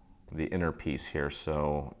inner piece here,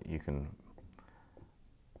 so you can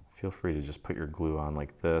feel free to just put your glue on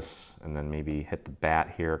like this, and then maybe hit the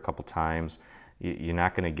bat here a couple times. You're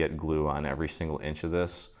not going to get glue on every single inch of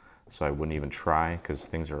this, so I wouldn't even try because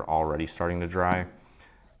things are already starting to dry.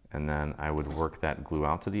 And then I would work that glue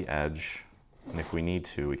out to the edge, and if we need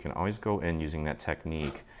to, we can always go in using that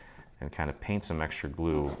technique and kind of paint some extra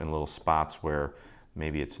glue in little spots where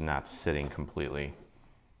maybe it's not sitting completely.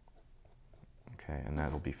 Okay, and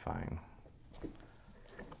that'll be fine.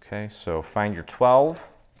 Okay, so find your 12.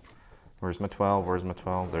 Where's my 12? Where's my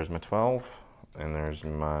 12? There's my 12, and there's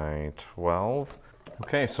my 12.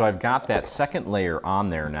 Okay, so I've got that second layer on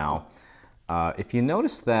there now. If you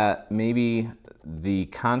notice that maybe the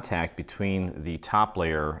contact between the top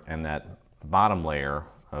layer and that bottom layer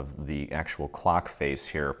of the actual clock face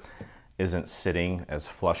here isn't sitting as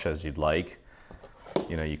flush as you'd like,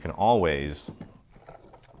 you know, you can always,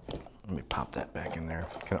 let me pop that back in there.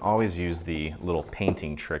 You can always use the little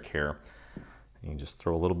painting trick here. You can just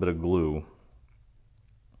throw a little bit of glue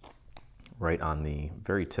right on the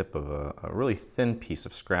very tip of a really thin piece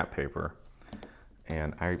of scrap paper.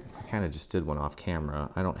 And I kind of just did one off camera.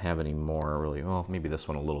 I don't have any more really, well, maybe this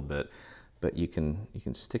one a little bit, but you can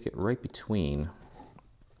stick it right between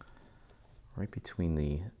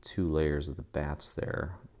the two layers of the bats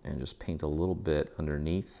there and just paint a little bit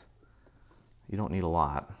underneath. You don't need a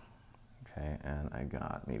lot. Okay, and I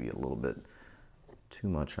got maybe a little bit too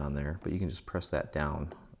much on there, but you can just press that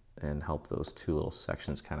down and help those two little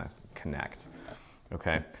sections kind of connect.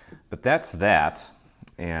 Okay, but that's that.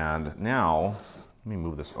 And now, let me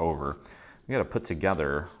move this over. We got to put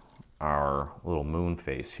together our little moon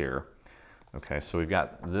face here. Okay, so we've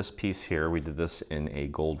got this piece here. We did this in a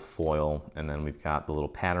gold foil, and then we've got the little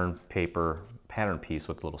pattern piece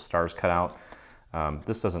with little stars cut out.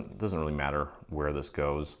 This doesn't really matter where this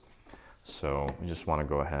goes. So we just want to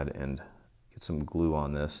go ahead and get some glue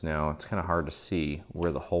on this. Now it's kind of hard to see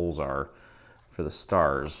where the holes are for the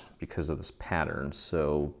stars because of this pattern.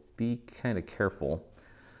 So be kind of careful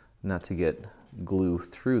not to get glue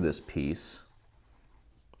through this piece.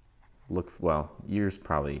 Look, well, yours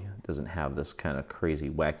probably doesn't have this kind of crazy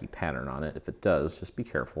wacky pattern on it. If it does, just be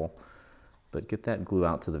careful. But get that glue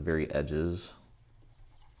out to the very edges.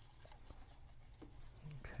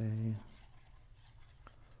 Okay.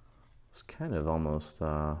 It's kind of almost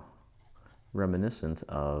reminiscent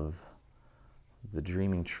of the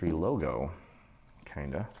Dreaming Tree logo,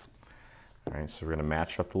 kinda. All right, so we're gonna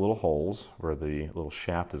match up the little holes where the little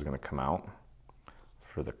shaft is gonna come out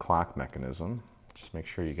for the clock mechanism. Just make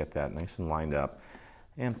sure you get that nice and lined up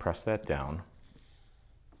and press that down.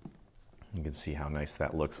 You can see how nice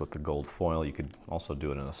that looks with the gold foil. You could also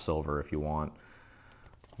do it in a silver if you want,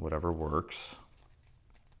 whatever works.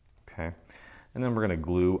 Okay, and then we're gonna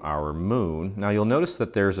glue our moon. Now you'll notice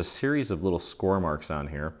that there's a series of little score marks on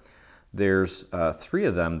here. There's 3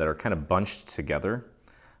 of them that are kind of bunched together.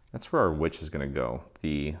 That's where our witch is gonna go.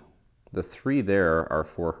 The 3 there are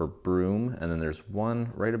for her broom, and then there's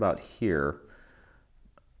one right about here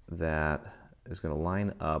that is going to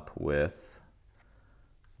line up with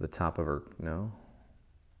the top of her, no,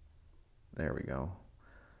 there we go.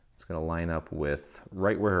 It's going to line up with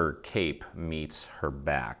right where her cape meets her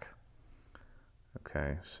back.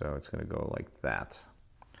 Okay, so it's going to go like that.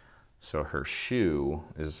 So her shoe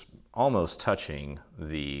is almost touching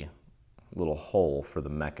the little hole for the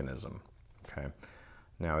mechanism. Okay,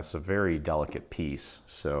 now it's a very delicate piece,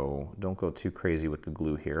 so don't go too crazy with the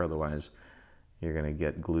glue here, otherwise you're going to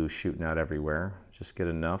get glue shooting out everywhere. Just get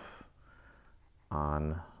enough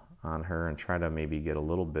on her and try to maybe get a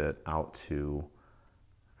little bit out to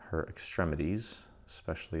her extremities,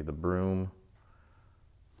 especially the broom,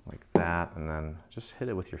 like that, and then just hit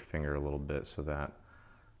it with your finger a little bit so that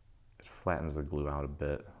it flattens the glue out a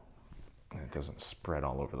bit and it doesn't spread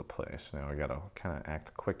all over the place. Now I got to kind of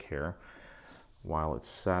act quick here. While it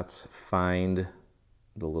sets, find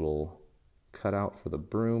the little cutout for the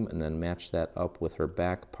broom and then match that up with her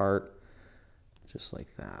back part, just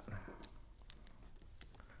like that.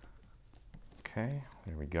 Okay,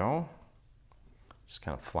 there we go. Just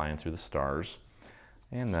kind of flying through the stars.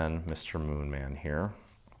 And then Mr. Moonman here.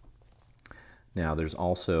 Now there's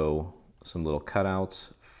also some little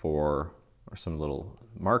cutouts or some little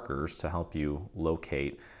markers to help you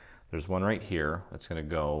locate. There's one right here that's going to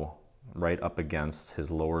go right up against his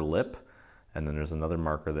lower lip, and then there's another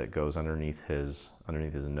marker that goes underneath his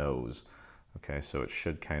nose. Okay, so it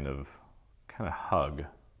should kind of hug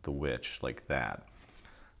the witch like that.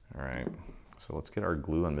 All right, so let's get our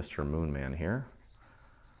glue on Mr. Moonman here.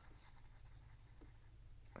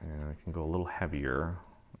 And I can go a little heavier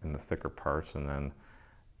in the thicker parts and then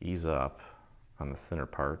ease up on the thinner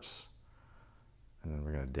parts. And then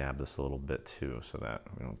we're going to dab this a little bit too so that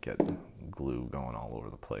we don't get glue going all over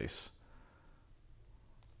the place.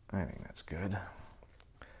 I think that's good.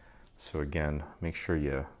 So again, make sure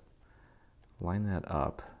you line that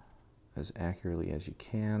up as accurately as you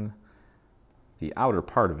can. The outer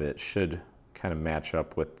part of it should kind of match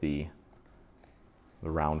up with the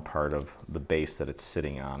round part of the base that it's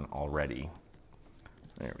sitting on already.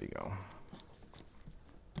 There we go.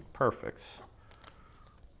 Perfect.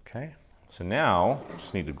 Okay, so now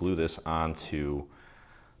just need to glue this onto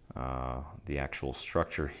the actual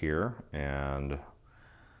structure here, and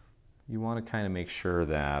you want to kind of make sure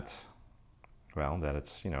that, well, that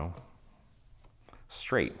it's, you know,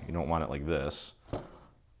 straight. You don't want it like this.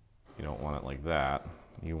 You don't want it like that.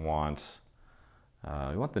 You want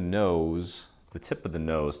the nose, the tip of the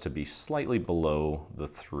nose, to be slightly below the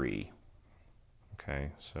 3.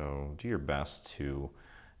 Okay, so do your best to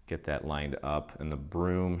get that lined up, and the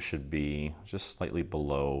broom should be just slightly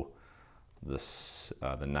below this,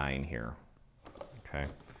 the 9 here. Okay,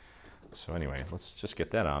 so anyway, let's just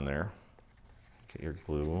get that on there. Get your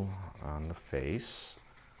glue on the face,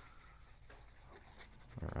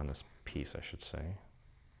 or on this piece, I should say.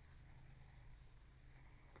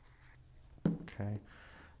 Okay,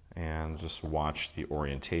 and just watch the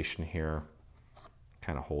orientation here,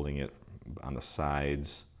 kind of holding it on the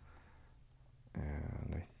sides.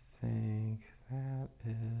 And I think that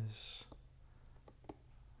is,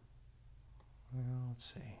 well,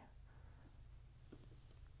 let's see.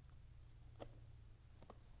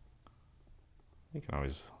 You can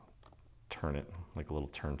always turn it like a little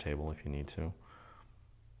turntable if you need to.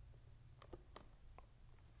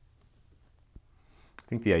 I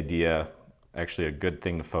think the idea, actually a good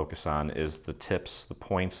thing to focus on, is the tips, the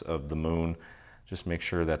points of the moon. Just make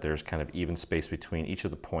sure that there's kind of even space between each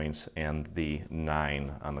of the points and the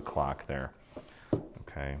 9 on the clock there.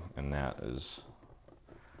 Okay, and that is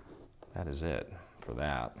it for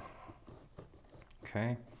that.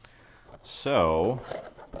 Okay, so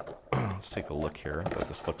let's take a look here at what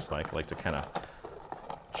this looks like. I like to kind of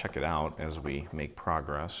check it out as we make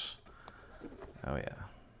progress. Oh yeah,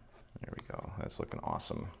 there we go. That's looking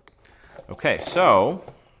awesome. Okay, so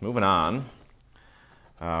moving on.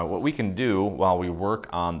 What we can do while we work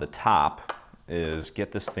on the top is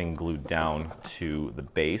get this thing glued down to the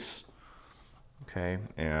base. Okay,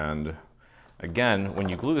 and again, when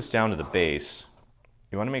you glue this down to the base,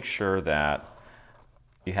 you want to make sure that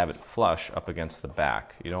you have it flush up against the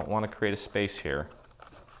back. You don't want to create a space here.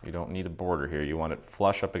 You don't need a border here. You want it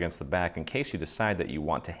flush up against the back in case you decide that you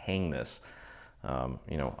want to hang this,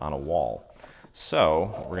 you know, on a wall.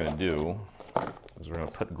 So what we're going to do is we're going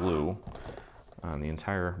to put glue on the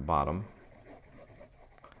entire bottom,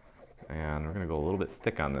 and we're going to go a little bit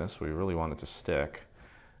thick on this. We really want it to stick,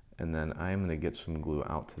 and then I'm going to get some glue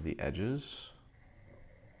out to the edges.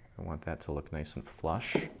 I want that to look nice and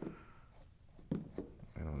flush, and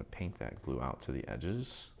I'm going to paint that glue out to the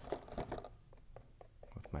edges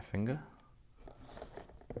with my finger.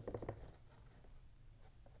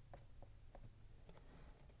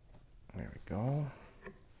 There we go.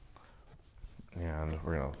 And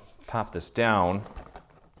we're going to pop this down,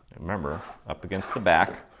 remember, up against the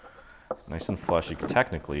back, nice and flush. You can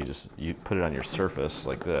technically just put it on your surface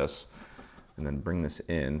like this, and then bring this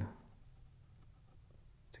in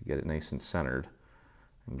to get it nice and centered,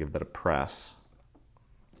 and give that a press.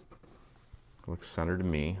 It looks centered to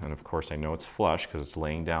me, and of course I know it's flush because it's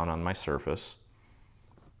laying down on my surface.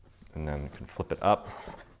 And then you can flip it up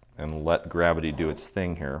and let gravity do its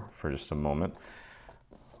thing here for just a moment.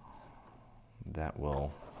 That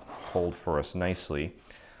will hold for us nicely.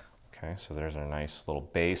 Okay, so there's our nice little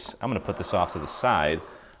base. I'm going to put this off to the side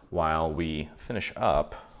while we finish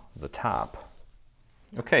up the top.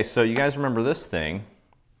 Okay, so you guys remember this thing.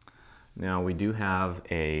 Now we do have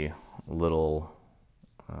a little,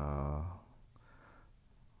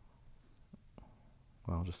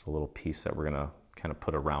 well, just a little piece that we're going to kind of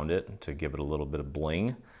put around it to give it a little bit of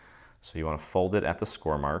bling. So you want to fold it at the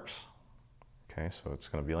score marks. Okay, so it's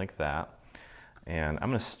going to be like that. And I'm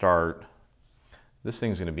going to start, this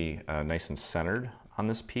thing's going to be nice and centered on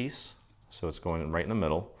this piece. So it's going right in the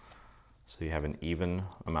middle. So you have an even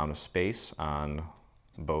amount of space on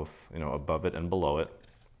both, above it and below it,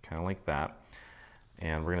 kind of like that.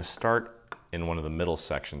 And we're going to start in one of the middle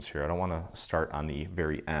sections here. I don't want to start on the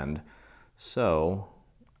very end. So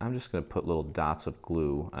I'm just going to put little dots of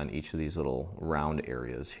glue on each of these little round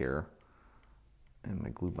areas here. And my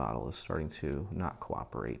glue bottle is starting to not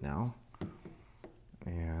cooperate now.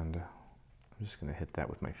 And I'm just going to hit that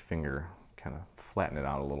with my finger, kind of flatten it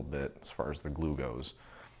out a little bit as far as the glue goes.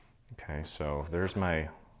 Okay, so there's my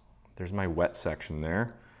wet section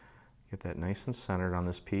there. Get that nice and centered on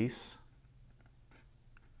this piece.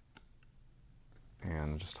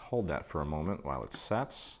 And just hold that for a moment while it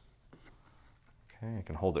sets. Okay, I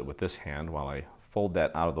can hold it with this hand while I fold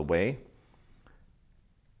that out of the way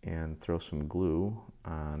and throw some glue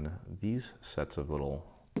on these sets of little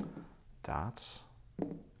dots.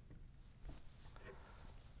 And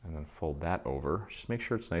then fold that over. Just make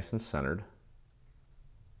sure it's nice and centered.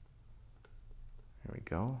 There we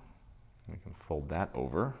go. We can fold that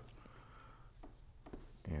over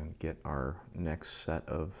and get our next set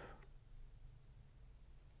of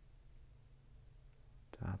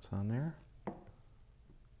dots on there.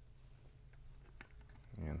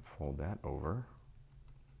 And fold that over.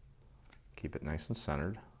 Keep it nice and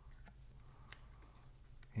centered.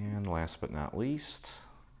 And last but not least,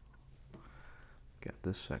 got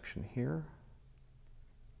this section here.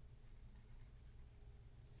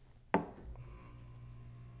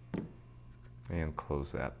 And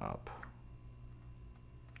close that up.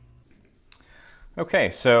 Okay,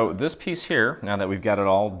 so this piece here, now that we've got it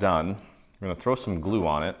all done, we're going to throw some glue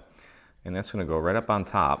on it, and that's going to go right up on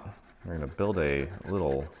top. We're going to build a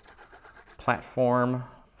little platform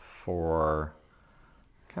for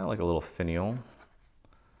kind of like a little finial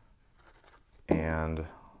and a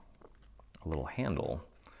little handle.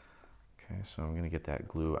 Okay, so I'm going to get that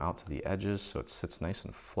glue out to the edges so it sits nice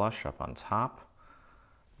and flush up on top.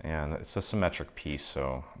 And it's a symmetric piece,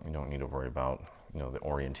 so you don't need to worry about the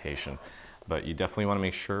orientation. But you definitely want to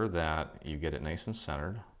make sure that you get it nice and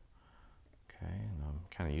centered. Okay, and I'm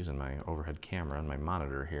kind of using my overhead camera and my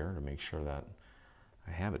monitor here to make sure that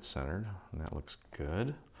I have it centered, and that looks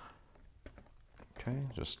good. Okay,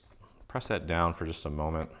 just press that down for just a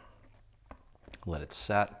moment. Let it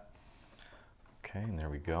set. Okay, and there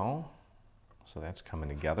we go. So that's coming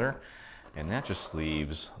together. And that just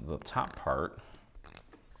leaves the top part.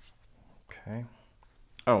 Okay.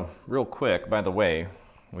 Oh, real quick, by the way,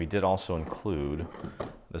 we did also include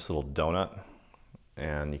this little donut.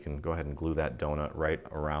 And you can go ahead and glue that donut right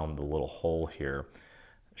around the little hole here.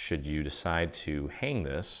 Should you decide to hang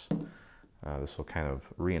this, this will kind of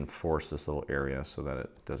reinforce this little area so that it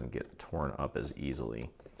doesn't get torn up as easily.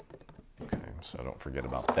 Okay, so don't forget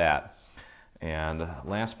about that. And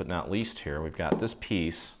last but not least here, we've got this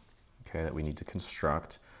piece, okay, that we need to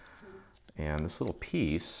construct. And this little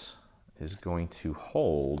piece is going to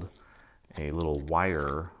hold a little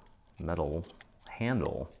wire metal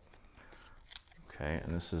handle. Okay,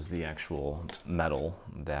 and this is the actual metal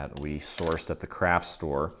that we sourced at the craft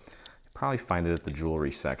store. You'll probably find it at the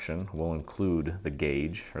jewelry section. We'll include the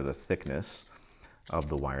gauge or the thickness of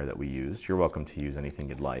the wire that we used. You're welcome to use anything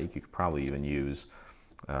you'd like. You could probably even use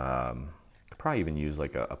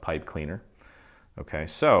like a pipe cleaner. Okay,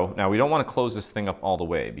 so now we don't want to close this thing up all the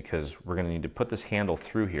way because we're going to need to put this handle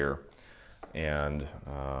through here and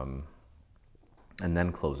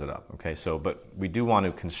then close it up. Okay, so but we do want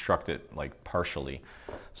to construct it like partially.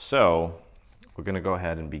 So we're going to go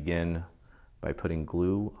ahead and begin by putting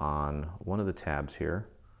glue on one of the tabs here.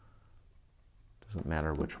 Doesn't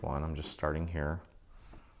matter which one, I'm just starting here.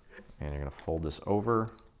 And you're going to fold this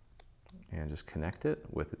over and just connect it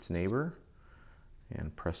with its neighbor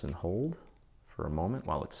and press and hold for a moment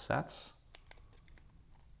while it sets.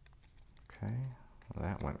 Okay, well,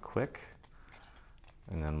 that went quick.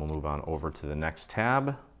 And then we'll move on over to the next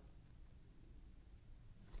tab.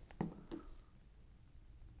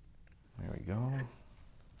 There we go.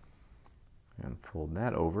 And fold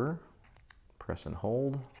that over, press and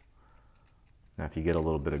hold. Now if you get a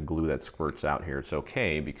little bit of glue that squirts out here, it's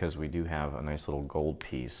okay because we do have a nice little gold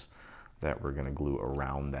piece that we're going to glue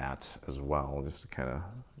around that as well, just to kind of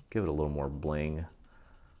give it a little more bling.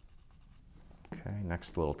 Okay,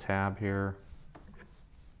 next little tab here.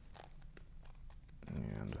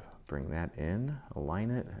 And bring that in,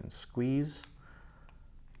 align it, and squeeze.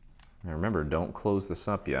 Now remember, don't close this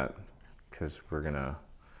up yet because we're gonna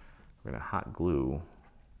hot glue.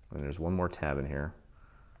 And there's one more tab in here.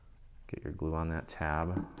 Get your glue on that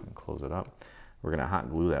tab and close it up. We're gonna hot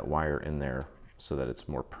glue that wire in there so that it's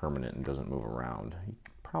more permanent and doesn't move around. You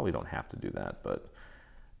probably don't have to do that, but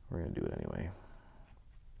we're going to do it anyway.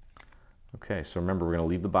 Okay, so remember, we're going to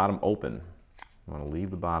leave the bottom open. We want to leave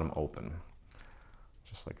the bottom open,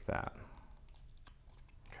 just like that.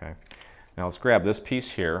 Okay, now let's grab this piece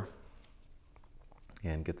here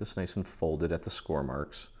and get this nice and folded at the score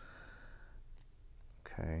marks.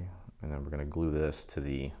 Okay, and then we're going to glue this to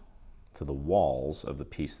the walls of the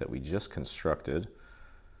piece that we just constructed.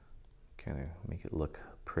 Kind of make it look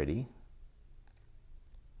pretty,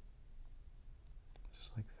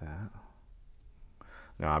 just like that.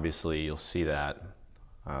 Now obviously you'll see that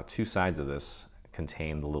two sides of this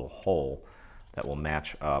contain the little hole that will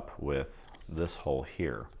match up with this hole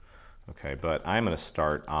here. Okay, but I'm going to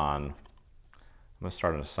start on the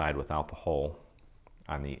side without the hole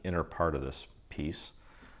on the inner part of this piece,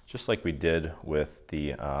 just like we did with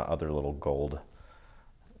the other little gold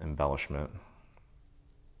embellishment.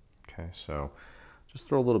 Okay, so just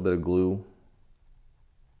throw a little bit of glue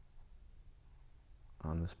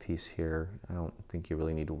on this piece here. I don't think you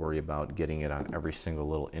really need to worry about getting it on every single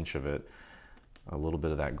little inch of it. A little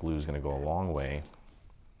bit of that glue is going to go a long way.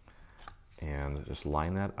 And just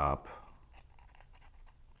line that up.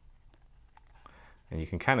 And you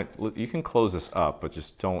can close this up, but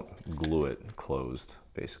just don't glue it closed,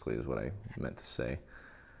 basically is what I meant to say.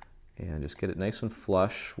 And just get it nice and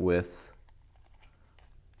flush with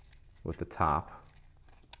the top.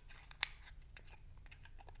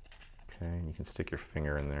 Okay, and you can stick your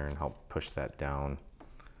finger in there and help push that down.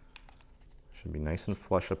 Should be nice and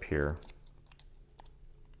flush up here.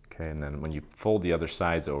 Okay, and then when you fold the other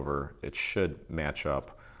sides over, it should match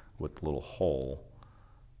up with the little hole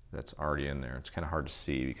that's already in there. It's kind of hard to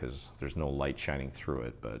see because there's no light shining through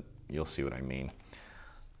it, but you'll see what I mean.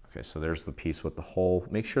 Okay, so there's the piece with the hole.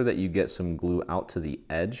 Make sure that you get some glue out to the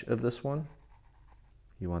edge of this one.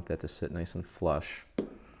 You want that to sit nice and flush.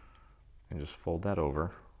 And just fold that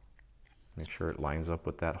over. Make sure it lines up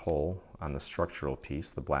with that hole on the structural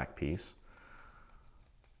piece, the black piece.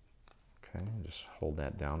 Okay, just hold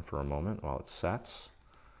that down for a moment while it sets.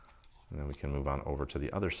 And then we can move on over to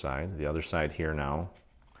the other side. The other side here now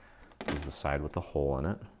is the side with the hole in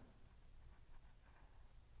it.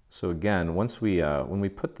 So again, once we when we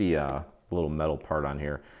put the little metal part on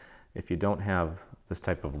here, if you don't have this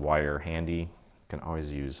type of wire handy, you can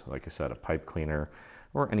always use, like I said, a pipe cleaner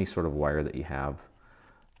or any sort of wire that you have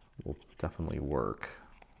will definitely work.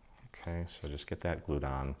 Okay, so just get that glued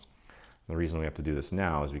on. The reason we have to do this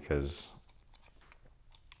now is because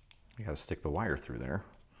you got to stick the wire through there.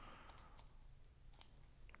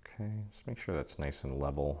 Okay, just make sure that's nice and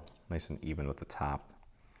level, nice and even with the top.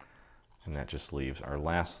 And that just leaves our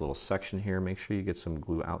last little section here. Make sure you get some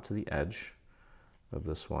glue out to the edge of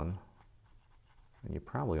this one. And you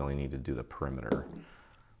probably only need to do the perimeter.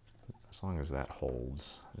 As long as that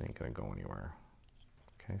holds, it ain't gonna go anywhere.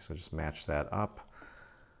 Okay, so just match that up.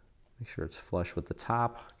 Make sure it's flush with the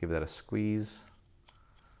top. Give that a squeeze.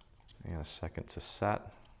 And a second to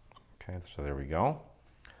set. Okay, so there we go.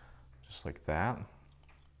 Just like that.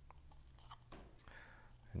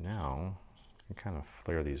 And now you can kind of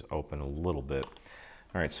flare these open a little bit.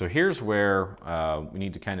 All right, so here's where we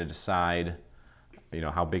need to kind of decide, you know,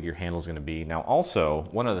 how big your handle is going to be. Now, also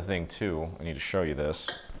one other thing too, I need to show you this,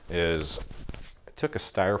 is I took a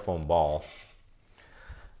styrofoam ball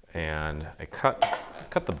and I cut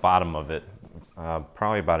the bottom of it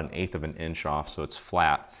probably about 1/8 of an inch off, so it's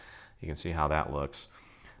flat. You can see how that looks.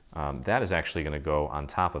 That is actually going to go on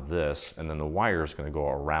top of this, and then the wire is going to go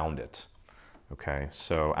around it. Okay,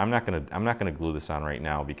 so I'm not gonna glue this on right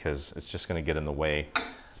now because it's just gonna get in the way.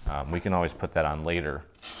 We can always put that on later,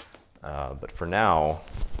 but for now,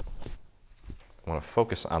 I want to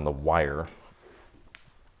focus on the wire.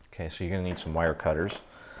 Okay, so you're gonna need some wire cutters,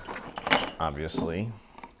 obviously,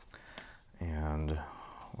 and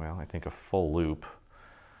well, I think a full loop.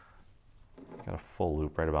 Got a full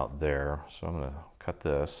loop right about there, so I'm gonna cut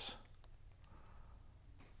this.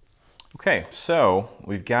 Okay, so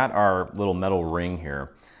we've got our little metal ring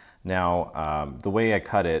here. Now, the way I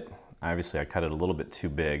cut it, obviously I cut it a little bit too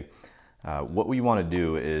big. What we want to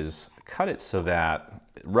do is cut it so that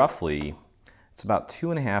roughly it's about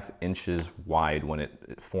 2.5 inches wide when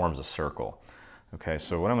it forms a circle. Okay,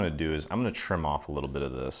 so what I'm going to do is I'm going to trim off a little bit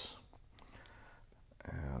of this.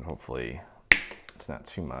 And hopefully it's not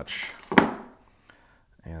too much.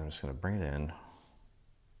 And I'm just going to bring it in.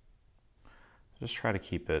 Just try to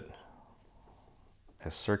keep it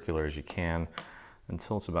as circular as you can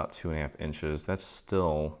until it's about 2.5 inches. That's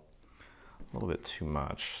still a little bit too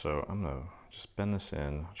much. So I'm gonna just bend this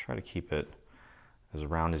in, try to keep it as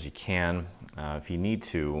round as you can. If you need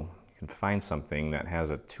to, you can find something that has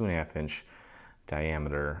a 2.5 inch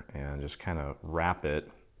diameter and just kind of wrap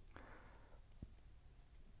it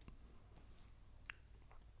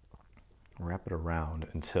around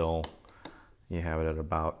until you have it at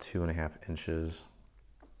about 2.5 inches.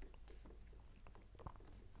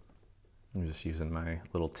 I'm just using my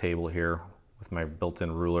little table here with my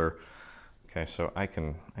built-in ruler. Okay, so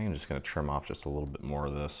I'm just going to trim off just a little bit more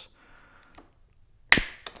of this.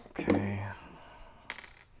 Okay.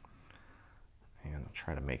 And I'll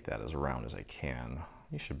try to make that as round as I can.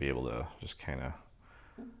 You should be able to just kind of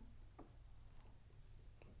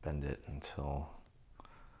bend it until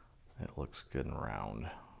it looks good and round.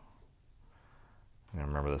 And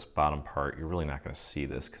remember, this bottom part, you're really not going to see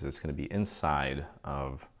this because it's going to be inside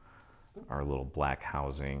of our little black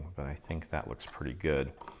housing, but I think that looks pretty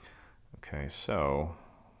good. Okay, so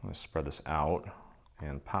I'm going to spread this out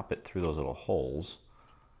and pop it through those little holes.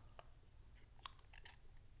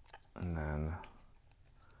 And then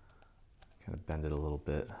kind of bend it a little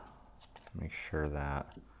bit, make sure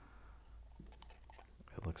that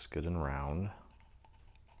it looks good and round.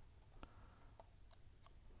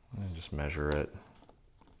 And just measure it.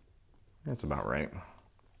 That's about right.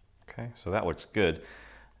 Okay, so that looks good.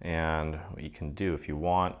 And what you can do if you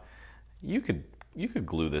want, you could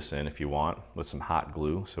glue this in if you want with some hot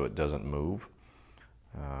glue so it doesn't move.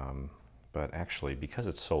 But actually, because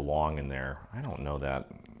it's so long in there, I don't know that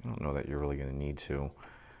you're really going to need to.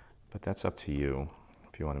 But that's up to you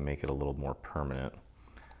if you want to make it a little more permanent.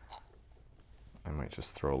 I might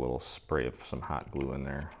just throw a little spray of some hot glue in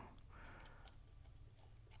there.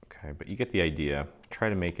 Okay, but you get the idea. Try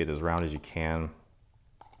to make it as round as you can.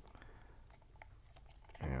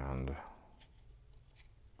 And it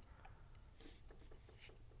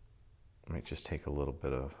might just take a little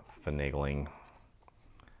bit of finagling.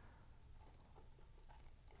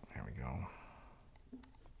 There we go.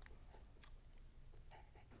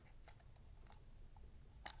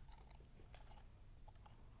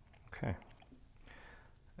 Okay.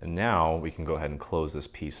 And now we can go ahead and close this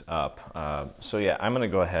piece up. So yeah, I'm going to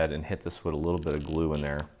go ahead and hit this with a little bit of glue in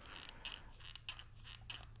there.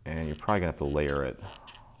 And you're probably going to have to layer it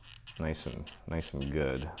nice and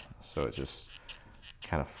good, so it just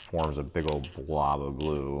kind of forms a big old blob of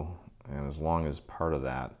glue. And as long as part of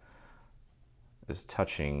that is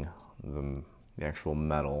touching the actual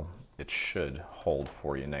metal, it should hold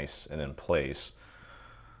for you nice and in place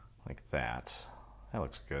like that. That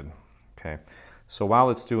looks good. Okay, so while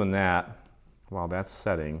it's doing that, while that's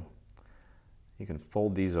setting, you can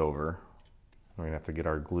fold these over. We're gonna have to get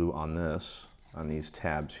our glue on this, on these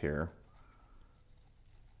tabs here.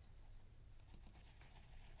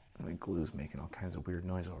 My glue's making all kinds of weird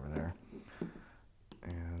noise over there.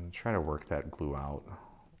 And try to work that glue out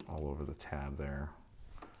all over the tab there.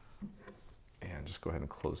 And just go ahead and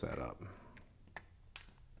close that up.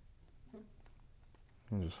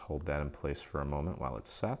 And just hold that in place for a moment while it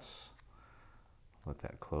sets. Let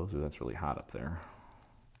that close. Ooh, that's really hot up there.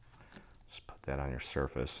 Just put that on your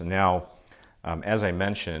surface. And now, as I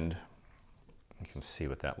mentioned, you can see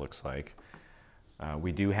what that looks like.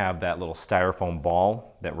 We do have that little styrofoam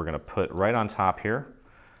ball that we're going to put right on top here,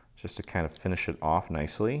 just to kind of finish it off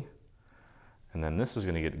nicely. And then this is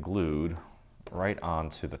going to get glued right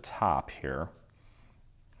onto the top here.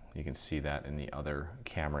 You can see that in the other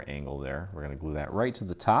camera angle there. We're going to glue that right to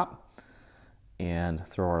the top and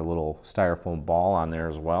throw our little styrofoam ball on there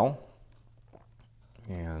as well.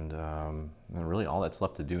 And really all that's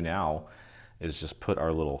left to do now is just put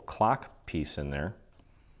our little clock piece in there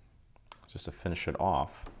just to finish it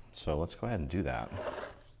off. So let's go ahead and do that.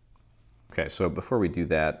 Okay, so before we do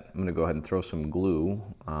that, I'm going to go ahead and throw some glue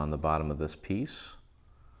on the bottom of this piece.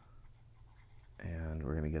 And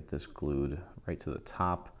we're going to get this glued right to the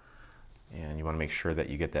top. And you want to make sure that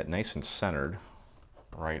you get that nice and centered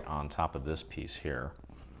right on top of this piece here.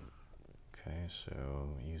 Okay, so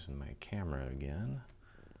using my camera again,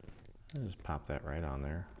 I'll just pop that right on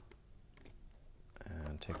there.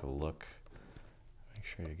 And take a look. Make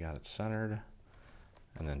sure you got it centered,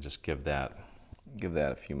 and then just give that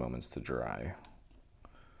a few moments to dry.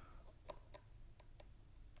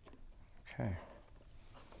 Okay,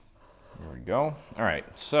 there we go. All right,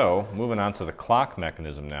 so moving on to the clock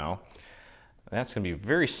mechanism now. That's going to be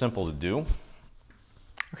very simple to do.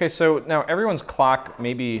 Okay, so now everyone's clock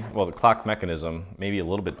the clock mechanism may be a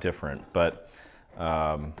little bit different, but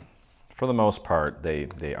for the most part,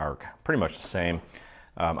 they are pretty much the same.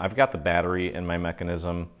 I've got the battery in my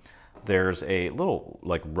mechanism. There's a little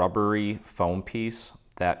like rubbery foam piece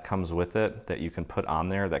that comes with it that you can put on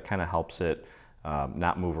there that kind of helps it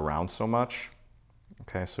not move around so much.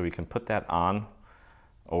 Okay, so we can put that on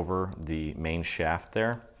over the main shaft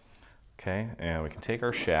there. Okay, and we can take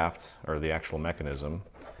our shaft, or the actual mechanism,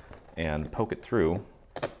 and poke it through,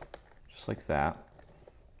 just like that.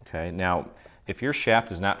 Okay, now if your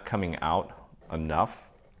shaft is not coming out enough,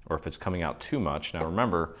 or if it's coming out too much, now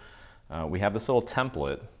remember, we have this little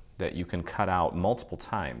template that you can cut out multiple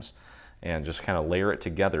times and just kind of layer it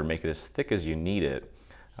together, make it as thick as you need it,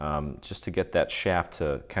 just to get that shaft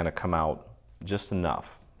to kind of come out just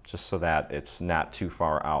enough, just so that it's not too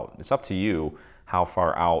far out. It's up to you how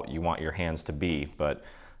far out you want your hands to be, but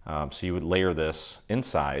so you would layer this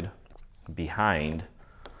inside, behind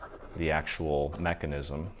the actual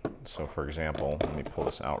mechanism. So for example, let me pull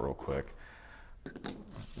this out real quick.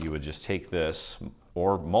 You would just take this,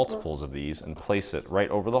 or multiples of these, and place it right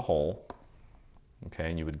over the hole. Okay,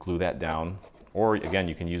 and you would glue that down. Or again,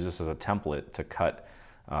 you can use this as a template to cut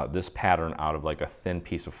this pattern out of like a thin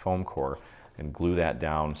piece of foam core and glue that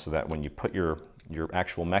down so that when you put your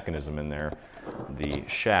actual mechanism in there, the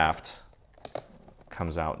shaft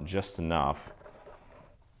comes out just enough.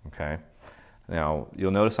 Okay. Now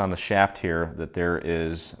you'll notice on the shaft here that there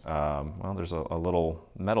is, well, there's a little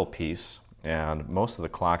metal piece, and most of the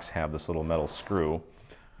clocks have this little metal screw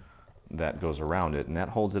that goes around it, and that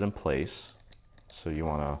holds it in place. So you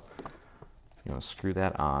want to screw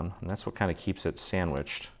that on, and that's what kind of keeps it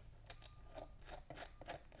sandwiched.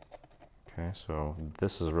 Okay, so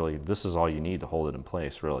this is all you need to hold it in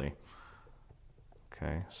place, really.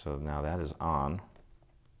 Okay, so now that is on.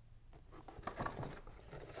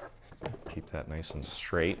 Keep that nice and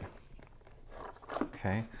straight.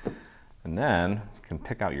 Okay, and then you can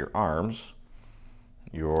pick out your arms.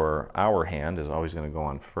 Your hour hand is always going to go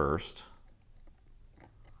on first.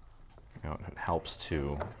 It helps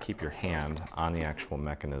to keep your hand on the actual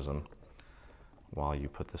mechanism while you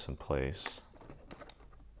put this in place.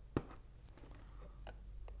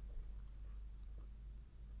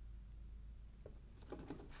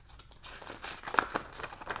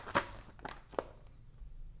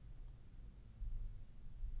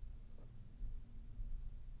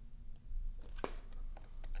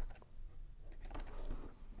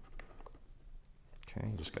 Okay,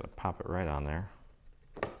 you just got to pop it right on there.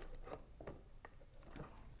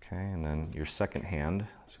 Okay, and then your second hand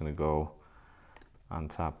is going to go on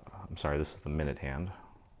top. I'm sorry, this is the minute hand.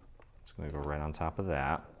 It's going to go right on top of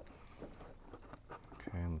that.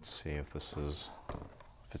 Okay, let's see if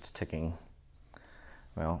it's ticking.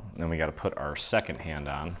 Well, then we got to put our second hand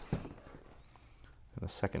on. And the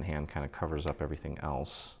second hand kind of covers up everything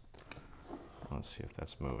else. Let's see if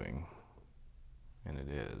that's moving. And it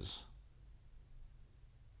is.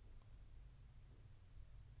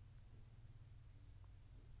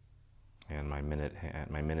 And my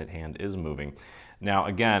minute hand is moving. Now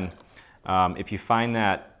again, if you find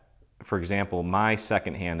that, for example, my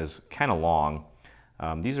second hand is kind of long,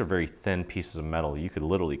 these are very thin pieces of metal. You could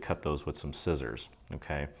literally cut those with some scissors,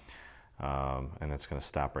 okay? And it's going to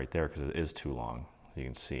stop right there because it is too long, you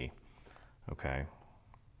can see, okay?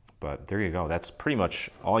 But there you go. That's pretty much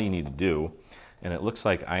all you need to do. And it looks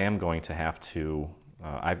like I am going to have to,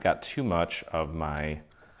 I've got too much of my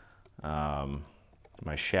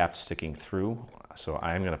my shaft sticking through, so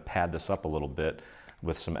I'm going to pad this up a little bit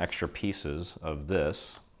with some extra pieces of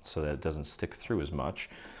this so that it doesn't stick through as much,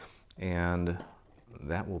 and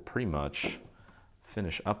that will pretty much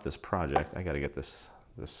finish up this project. I got to get this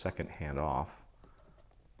second hand off.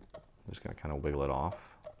 I'm just going to kind of wiggle it off.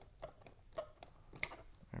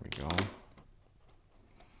 There we go.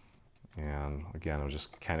 And again, I'll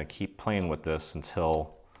just kind of keep playing with this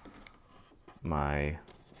until my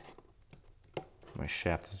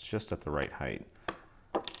shaft is just at the right height.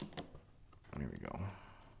 There we go.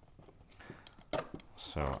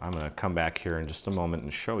 So I'm going to come back here in just a moment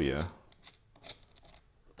and show you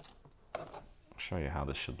how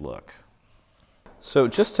this should look. So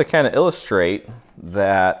just to kind of illustrate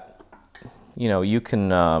that, you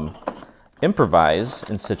can improvise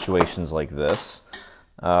in situations like this.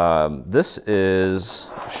 This is,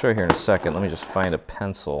 I'll show you here in a second. Let me just find a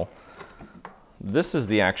pencil. This is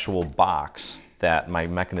the actual box that my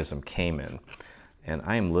mechanism came in, and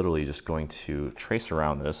I am literally just going to trace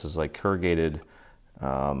around this. This is like corrugated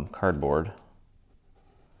cardboard,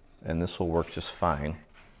 and this will work just fine.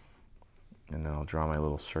 And then I'll draw my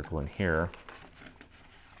little circle in here.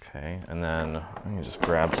 Okay, and then I'm gonna just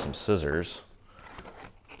grab some scissors.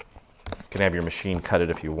 You can have your machine cut it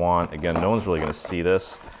if you want. Again, no one's really gonna see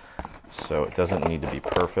this, so it doesn't need to be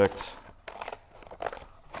perfect.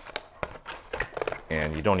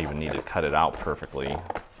 And you don't even need to cut it out perfectly,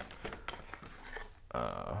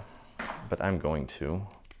 but I'm going to.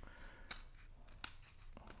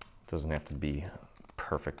 It doesn't have to be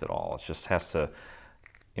perfect at all. It just has to,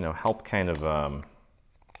 help kind of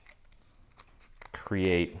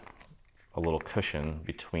create a little cushion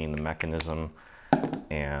between the mechanism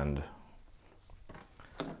and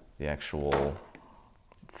the actual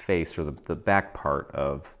face, or the back part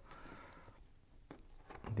of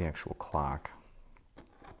the actual clock.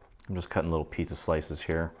 I'm just cutting little pizza slices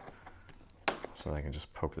here so that I can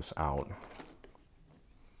just poke this out.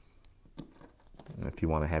 And if you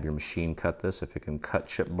want to have your machine cut this, if it can cut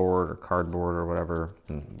chipboard or cardboard or whatever,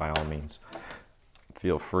 then by all means,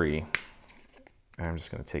 feel free. I'm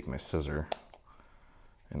just going to take my scissor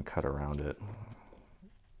and cut around it.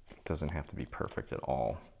 It doesn't have to be perfect at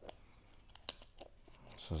all.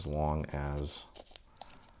 Just as long as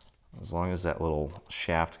that little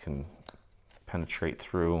shaft can penetrate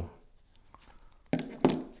through,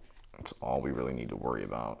 that's all we really need to worry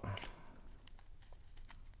about.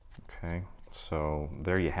 Okay, so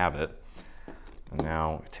there you have it. And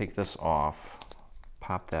now take this off,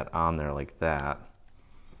 pop that on there like that,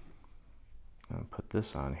 and put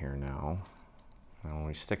this on here now. And when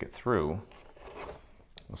we stick it through,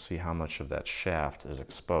 we'll see how much of that shaft is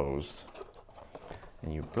exposed.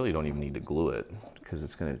 And you really don't even need to glue it because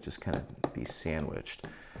it's going to just kind of be sandwiched.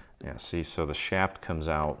 Yeah, see, so the shaft comes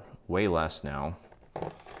out way less now.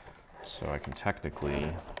 So I can technically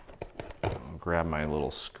grab my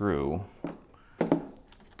little screw,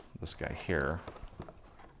 this guy here.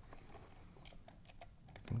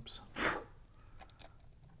 Oops.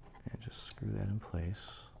 And just screw that in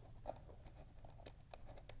place.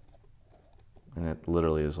 And it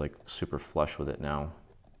literally is like super flush with it now.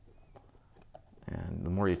 And the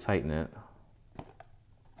more you tighten it,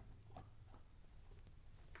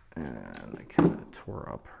 and I kind of tore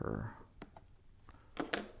up her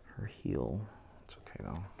heel. It's okay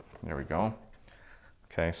though. There we go.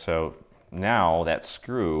 Okay, so now that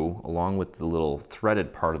screw, along with the little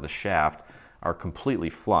threaded part of the shaft, are completely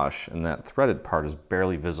flush, and that threaded part is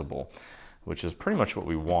barely visible, which is pretty much what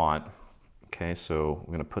we want. Okay, so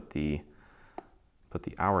I'm going to put the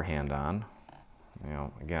hour hand on. You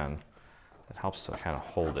know, again, it helps to kind of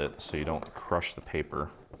hold it so you don't crush the paper.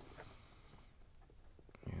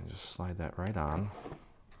 And just slide that right on,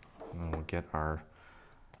 and then we'll get our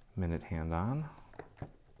minute hand on.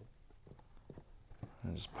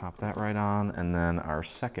 And just pop that right on, and then our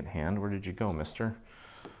second hand. Where did you go, mister?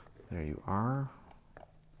 There you are.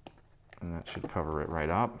 And that should cover it right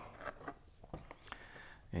up.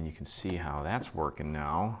 And you can see how that's working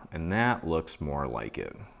now, and that looks more like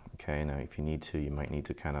it. Okay, now if you need to, you might need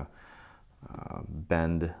to kind of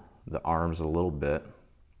bend the arms a little bit.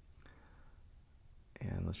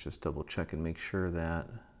 And let's just double check and make sure that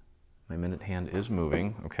my minute hand is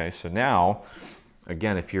moving. Okay, so now,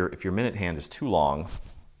 again, if your minute hand is too long,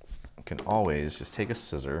 you can always just take a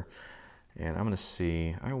scissor, and I'm going to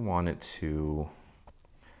see, I want it to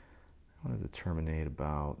terminate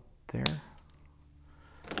about there.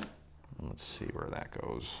 And let's see where that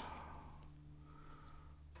goes.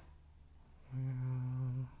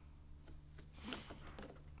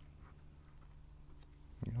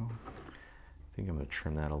 You know, I think I'm going to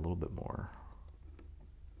trim that a little bit more.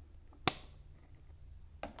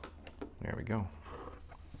 There we go.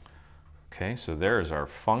 Okay, so there's our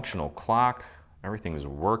functional clock. Everything is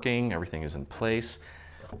working, everything is in place.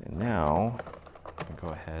 And now, I'll go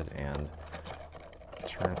ahead and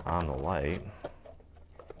turn on the light.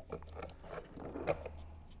 There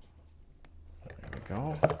we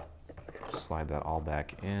go. Slide that all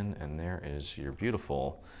back in, and there is your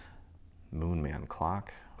beautiful Moonman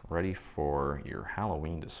clock, ready for your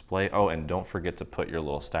Halloween display. Oh, and don't forget to put your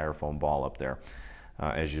little styrofoam ball up there.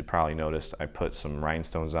 As you probably noticed, I put some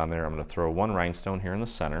rhinestones on there. I'm going to throw one rhinestone here in the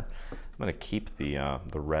center. I'm going to keep the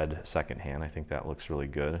red second hand. I think that looks really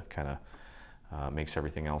good. Kind of makes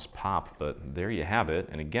everything else pop. But there you have it.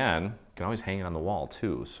 And again, you can always hang it on the wall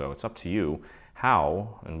too. So it's up to you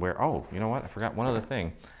how and where. Oh, you know what? I forgot one other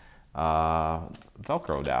thing.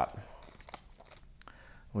 Velcro dot.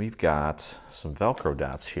 We've got some Velcro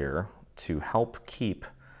dots here to help keep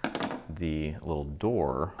the little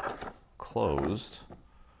door closed.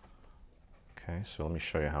 Okay, so let me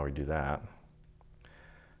show you how we do that.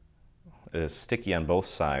 It's sticky on both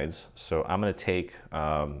sides, so I'm going to take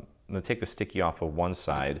the sticky off of one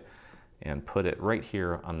side and put it right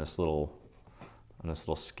here on this little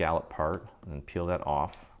scallop part, and peel that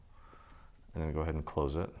off, and then go ahead and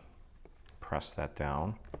close it. Press that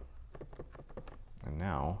down, and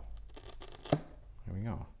now here we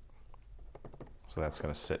go. So that's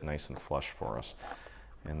going to sit nice and flush for us.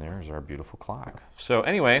 And there's our beautiful clock. So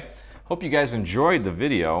anyway, hope you guys enjoyed the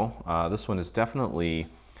video. This one is definitely,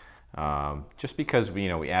 just because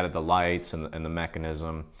we added the lights and the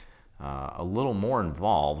mechanism, a little more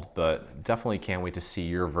involved, but definitely can't wait to see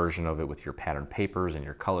your version of it with your pattern papers and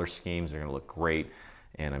your color schemes. They're gonna look great.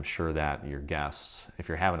 And I'm sure that your guests, if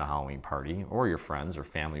you're having a Halloween party, or your friends or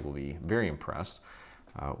family, will be very impressed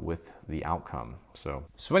with the outcome. So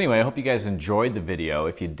anyway, I hope you guys enjoyed the video.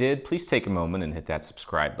 If you did, please take a moment and hit that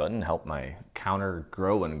subscribe button. Help my counter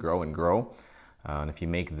grow and grow and grow. And if you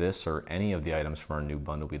make this or any of the items from our new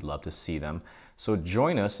bundle, we'd love to see them. So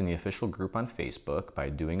join us in the official group on Facebook by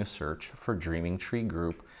doing a search for Dreaming Tree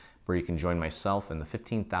Group, where you can join myself and the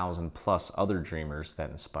 15,000 plus other dreamers that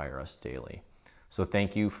inspire us daily. So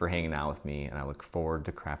thank you for hanging out with me, and I look forward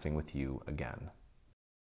to crafting with you again.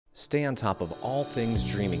 Stay on top of all things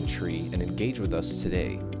Dreaming Tree and engage with us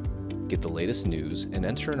today. Get the latest news and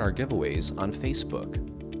enter in our giveaways on Facebook.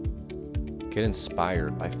 Get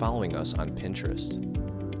inspired by following us on Pinterest.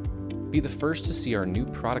 Be the first to see our new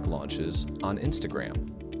product launches on Instagram.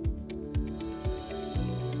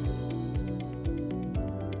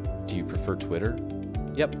 Do you prefer Twitter?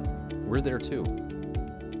 Yep, we're there too.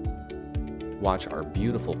 Watch our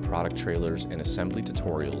beautiful product trailers and assembly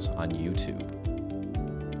tutorials on YouTube.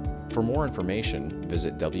 For more information,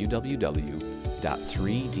 visit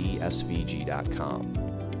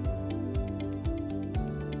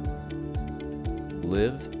www.3dsvg.com.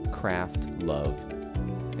 Live, craft, love,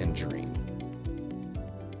 and dream.